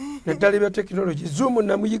naddala bya technology Zoom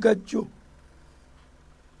namuyiga jjo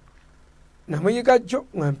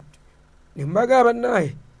nembaga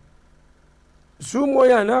bannaye Zoom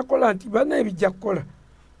oyo anaakola nti bannaye bijja kukola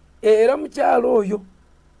era mukyalo oyo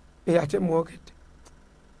ate mwogedde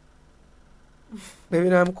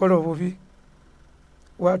bebinaamukola obubi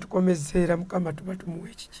watukomezeera mukama tuba tumuwa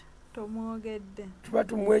ekiki tomwogedde tuba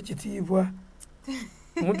tumuwa ekitiibwa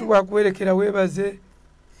omuntu bwakuwerekera weebaze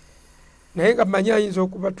naye nga manyi ayinza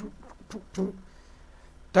okuba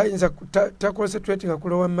tayinza taconcentratinga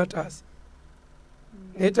kulowa matters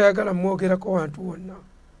naye tayagala mwogerako wantu wonna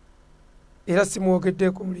era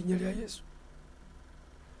simwogeddeeko mu linnya lya Yesu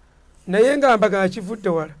naye nga mbaga kivudde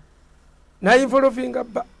wala nayinvolovinga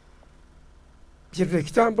bba byetu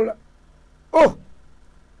ekitambula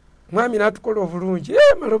mwami natukola obulungi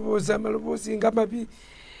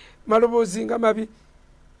maloboozi nga mabi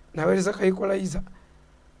naweereza kayikolayiza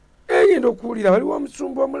egenda okuwulira waliwo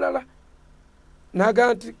omusumba omulala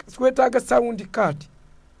naga nti twetaaga sound card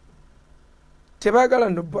tebaagala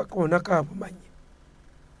nobbakoonako abumanye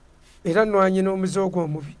era nwanye n'omuzoogo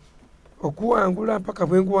omubi okuwangula mpaka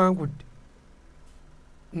bwe nguwangudde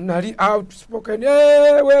nali outspoken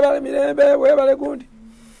weebale mirembe weebale gundi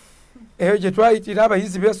eyo gye twayitira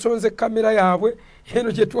abayizi besonze kamera yaabwe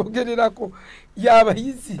eno gye twogererako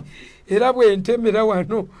y'abayizi era bwe ntemera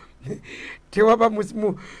wano tewaba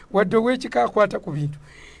wadde ow'ekika akwata ku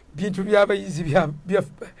bintu by'abayizi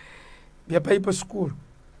bya Bible school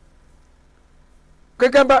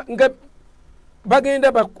kwegamba nga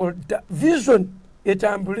bagenda bakola vision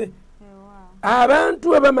etambule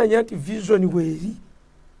abantu abamanya nti vision weeri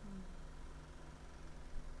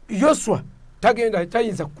Yoswa tagenda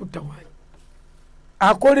tayinza kukutta wanyi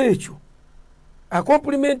akola ekyo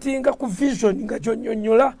akomplimentinga ku vision nga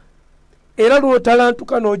gyonyonyola era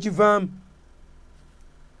lwotalantuka n'ogivaamu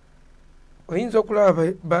oyinza okulaba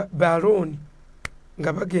Baaloni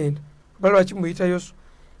nga bagenda balwaki muyita Yoswa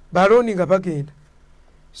Baaloni nga bagenda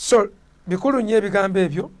so bikulu nnyo ebigambo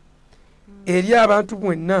ebyo eri abantu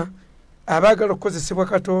mwenna abaagala okukozesebwa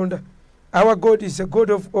Katonda. Our God is a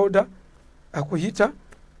God of order. Akuyita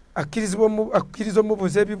akkiriza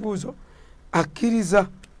omubuuza ebibuuzo, akkiriza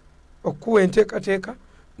okuwa enteekateeka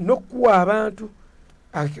n'okuwa abantu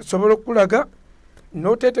asobola okulaga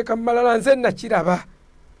n'oteeteka mu malala. Nze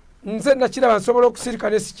nakiraba nsobola okusirika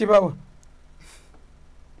ne sikibawa,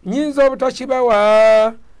 nyinza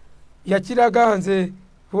obutakibawa yakiraga nze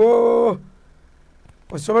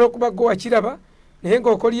osobola okuba gwe wakiraba naye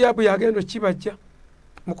ng'okoliyaabu yagenda okibajja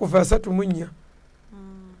mu Kuva 3:4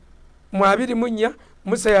 mu 2:4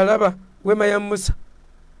 Musa yalaba wema ya Musa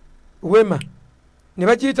wema ne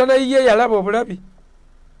bagiyita naye ye yalaba obulabi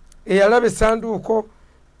eyalaba essanduuko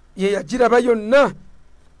ye yagiraba yonna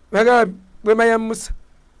bagala wema ya Musa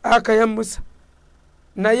aka ya Musa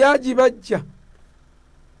naye agibajja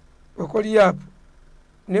Okoliyaabu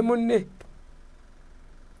ne munne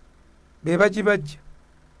be bagibajja.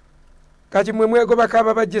 Kati mwe mwegobako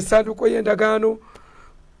ababajja essanduuko y'endagaano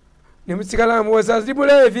ne musigala muwoza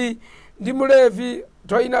ndi Muleevi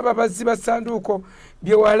toyina ababazzi ba ssanduuko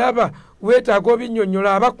bye walaba weetaaga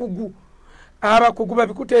obinnyonnyola. Abakugu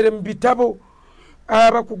babikuteere mu bitabo,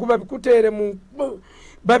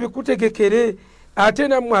 babikutegekere ate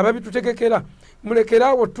nammwe ababitutegekera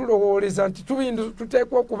mulekerawo tulowooleza nti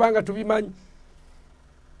tuteekwa okuba nga tubimanyi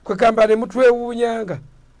kwegamba ne mutwewuunyanga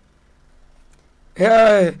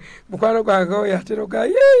mukwano gwange oyo atero ga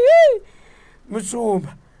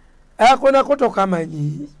Musumba ako nako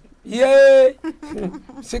tokamanyi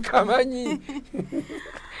sikamanyi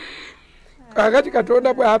kakati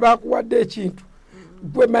Katonda bw'aba akuwadde ekintu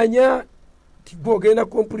gwe manya ti gwogenda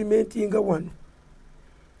complimentinga wano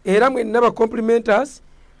era mwenna ba complimenters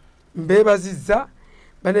mbebazizza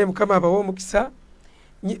bane Mukama abawa omukisa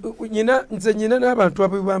nze nyina n'abantu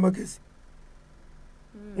abawiwa amagezi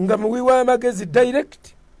nga muwiwa amagezi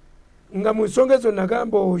direct nga mu nsonga ezo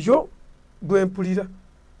nagamba oyo gwempulira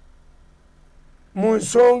mu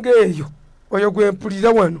nsonga eyo oyo gwempulira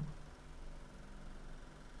wano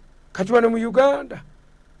kati wano mu Uganda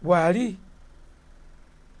bwali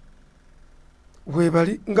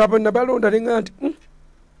webali nga bonna balonda nenga nti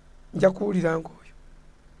nja kuwuliranga oyo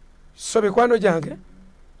so mikwano gyange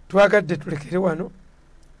twagadde tulekere wano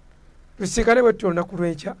tusiikane bwe tutyo olunaku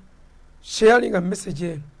lw'enkya sharinga message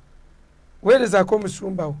eno weerezaako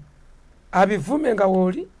omusumbawo abivume nga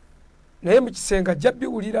wooli naye mu kisenga ajja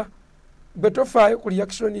biwulira bwe tofaayo ku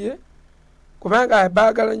reaction ye kubanga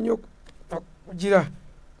baagala nnyo kugira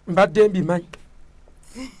mbadde mbimanyi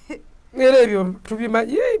era ebyo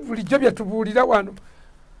tubimanyi bulijjo bye tubuulira wano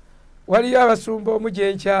waliyo abasumba omu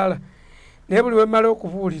gyenkyala naye buli wemmala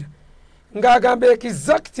okubuulira ng'agamba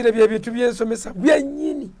exactly bye bintu byensomesa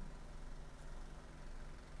byennyini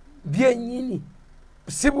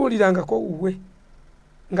sibuulirangako wuwe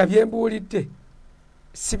nga byembuulidde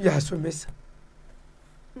si byasomesa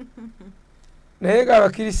naye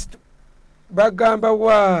ng'Abakristo bagamba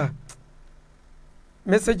wa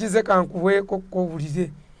message ze kankuweeko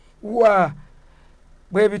kowulire wa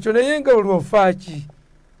bwe bityo naye nga olwofaaki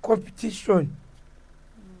competition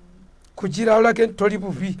kugira olage ntoli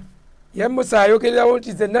bubi ye Musa ayogererawo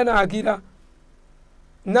nti ze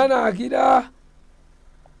nanaagira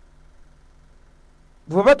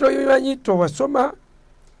bw'oba toyimanyi towasoma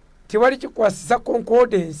tewali kikwasiza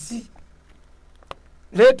concordance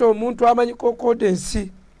leeta omuntu amanyi concordance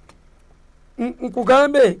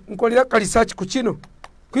nkugambe nkolera ka research ku kino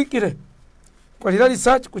kwikire nkolera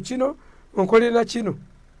research ku kino onkolera na kino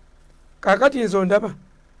kakati nzo ndaba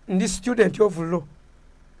ndi student of law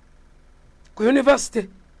ku university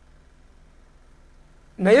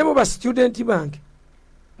naye mu ba student bange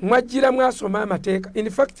mwajjira mwasoma amateeka in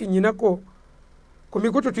fact nyinako ku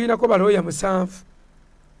mikutu tuyinako balooya 7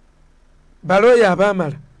 balooya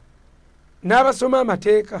abaamala n'abasoma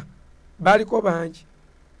amateeka baliko bangi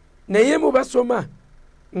naye mu basoma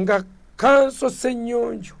nga kanso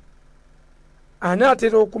Ssennyonjo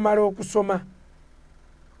anaatera okumala okusoma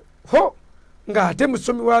ho ng'ate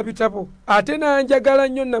musomi wa bitabo ate nanjagala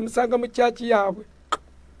nnyo namusanga mu kyaki yaabwe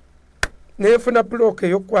neefuna bulooka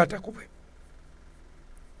ey'okukwata ku bwe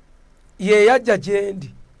ye yajja gye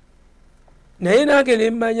ndi naye nange ne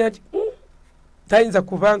mmanya nti tayinza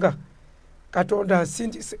kubanga Katonda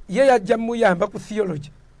asindise ye yajja muyamba ku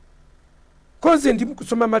theology koze ndi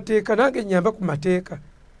mukusoma mateeka nange nyamba ku mateeka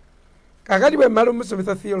kakati bwe mmala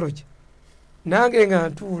omusomesa theology nange nga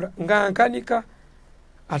ntuula nga nkanika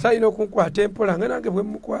atalina okunkwata empola nga nange bwe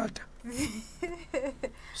mukwata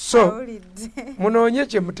so munoonye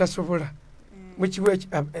kye mutasobola mukiwe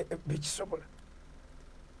bekisobola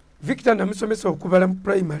Victor namusomesa okubala mu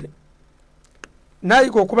primary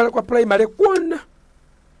nayiga okubala kwa primary kwonna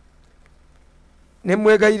ne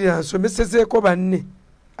mwegayirira nsomesezeeko banne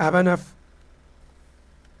abanafu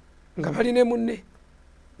nga bali ne munne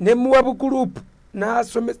ne muwa bugurupu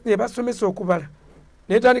ne basomesa okubala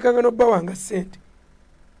netandikanga n'obba wanga ssente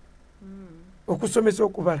okusomesa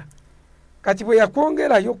okubala kati bwe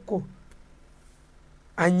yakwongerayokko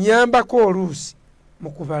anyambako oluusi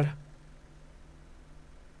mu kubala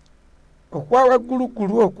okwawa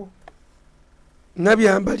ggulugulu okwo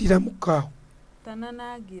nabyambalira mukaawo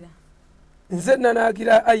tananaagira nze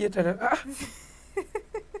nanaagira ayetana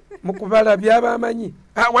mukubala byabaamanyi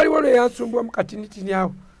waliwo lwe yansumbwa mu katinitini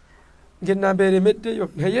awo nge namba eremeddeyo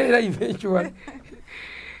naye era eventually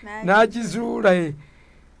n'agizuula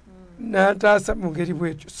n'antaasa mu ngeri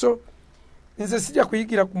bwetyo so nze sijja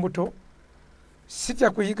kuyigira ku muto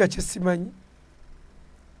sijja kuyiga kye simanyi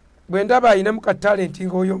bwe ndaba ayina mu katalenti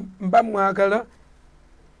ng'oyo mba mwagala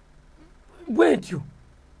bwentyo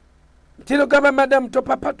tino gamba madamu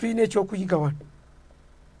topapa tuyina ekyokuyiga wano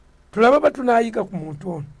tulaba batunaayiga ku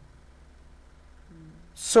muntu ono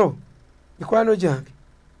so mikwano gyange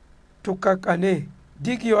tukakane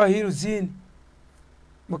dig your heels in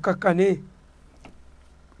mukakane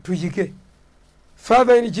tuyige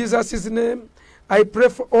Father, in Jesus' name I pray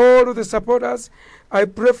for all of the supporters. I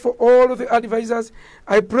pray for all of the advisors.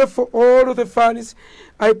 I pray for all of the fans.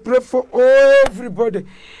 I pray for everybody.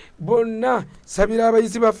 Bonna sabira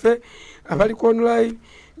abayizi baffe abali ku online,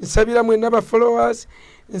 nsabira mwenna aba followers,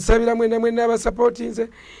 nsabira mwenna aba supportings,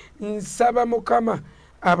 nsaba Mukama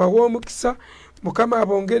abawa omukisa, Mukama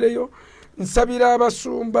abongereyo, nsabira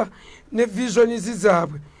abasumba ne visions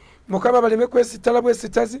zaabwe, Mukama baleme kwesitala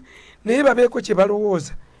bwesitazi naye babeeko kye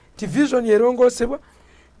balowooza ti vision erongoosebwa,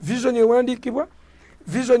 vision ewandiikibwa,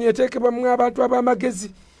 vision eteekebwa mu abantu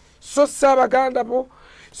ab'amagezi, so si abaganda bo,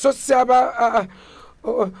 so si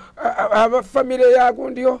abafamire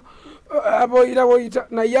yagundiyo aboyita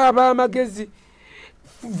naye ab'amagezi.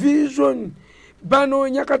 Vision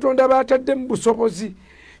banoonya Katonda batadde mu busobozi,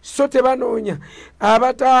 so tebanoonya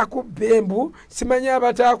abatakubba embu, simanya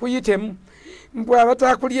abatakuyitemu mbw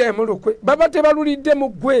abatakulyemu lukwe, baba tebalulidde mu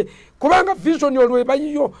ggwe, kubanga vision olwe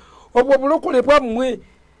bayiyo obwo bulokole bwammwe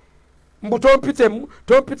mbu tompitemu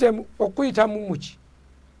okuyitamu muki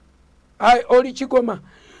oli kigoma.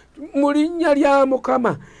 Mu linnya lya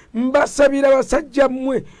Mukama mbasabira basajja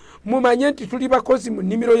mmwe mumanye nti tuli bakozi mu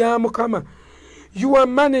nnimiro ya Mukama. You are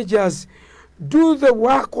managers, do the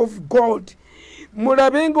work of God.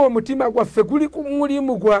 Mulabenga omutima gwaffe guli ku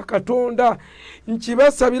mulimu gwa Katonda.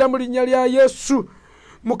 Nkibasabira mu linnya lya Yesu,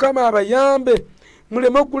 Mukama abayambe,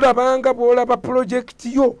 muleme okulabanga bw'olaba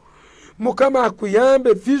pulojekiti yo. Mukama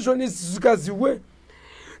akuyambe, vision zigaziwe,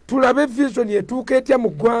 tulabe vision etuuka etya mu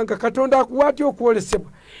ggwanga. Katonda akuwa atya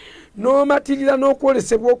okwolesebwa, n'omatirira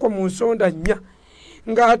n'okwolesebwa okwo mu nsonda nnya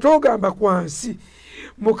ng'ate ogamba kwansi.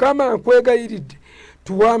 Mukama nkwegayiridde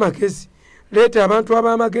tuwa amagezi, leeta abantu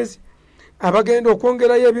ab'amagezi abagenda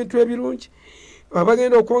okwongerayo ebintu ebirungi,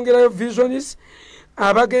 abagenda okwongerayo visions,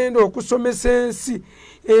 abagenda okusomesa ensi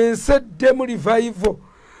eddemu revival,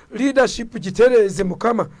 leadership gitereeze.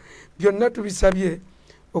 Mukama byonna tubisabye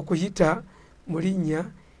okuyita mu linnya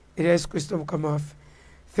erya Yesu Kristo Mukama waffe.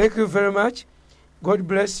 Thank you very much. God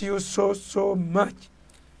bless you so much.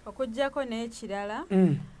 Okujjako n'ekirala,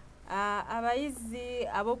 abayizi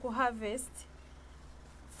ab'oku harvest,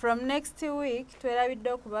 from next week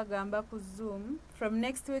twerabidde okubagamba ku Zoom. From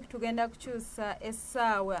next week tugenda kukyusa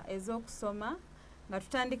essaawa ez'okusoma nga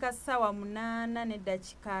tutandika ssaawa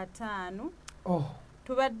 8:05.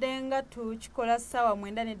 Tubadde nga tukikola ssaawa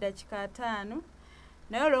 9:05,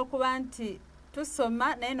 naye olw'okuba nti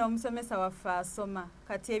tusoma naye n'omusomesa waffe asoma,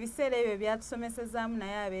 kati ebiseera ebyo byatusomesezaamu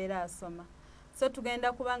naye abeera asoma. So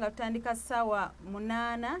tugenda kuba nga tutandika ssaawa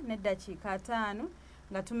 8:05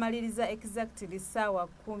 nga tumaliriza exactly ssaawa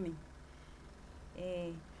 10.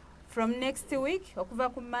 From next week, okuva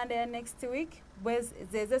ku Monday ya next week,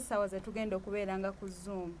 zeeze essaawa ze tugenda okubeeranga ku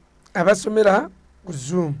Zoom. Abasomera ku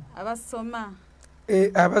Zoom,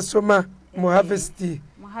 abasoma mu Harvest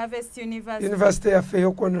University yaffe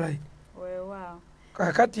ey'oku online.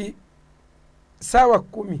 Kakati ssaawa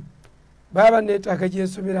 10 baba neetaaga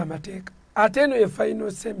gyensomera amateeka, ate eno ye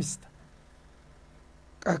final semester.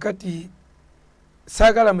 Kakati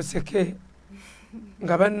saagala museke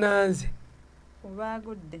nga bannanze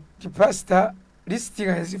kipasita lisiti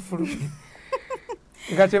nga yazifulumye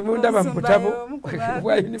nga temundaba mu butabo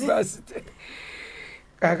bwa university.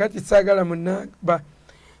 Kakati saagala munnange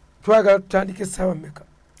twagala tutandike essaawa mmeka?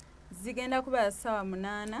 Zigenda kuba ssaawa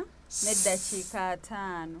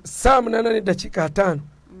 8:05. Ssaawa 8:05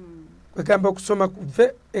 kwegamba okusoma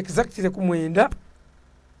kuve exactly ku 9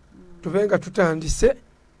 tube nga tutandise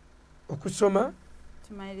okusoma,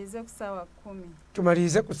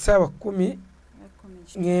 tumalirize ku ssaawa 10.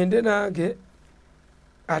 Ngende nange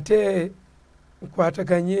ate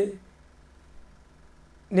nkwataganye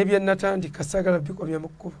ne bye natandika, saagala bikomya mu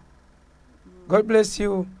kkubo. God bless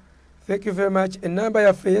you. Thank you very much. Enamba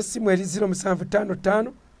yaffe y'essimu eri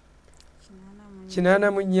 0755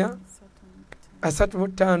 84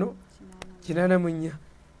 35 84.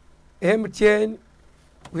 MTN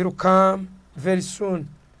will come very soon.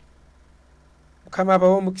 Mukama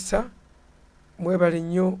abawe omukisa, mwebale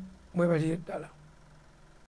nnyo, mwebalire ddala.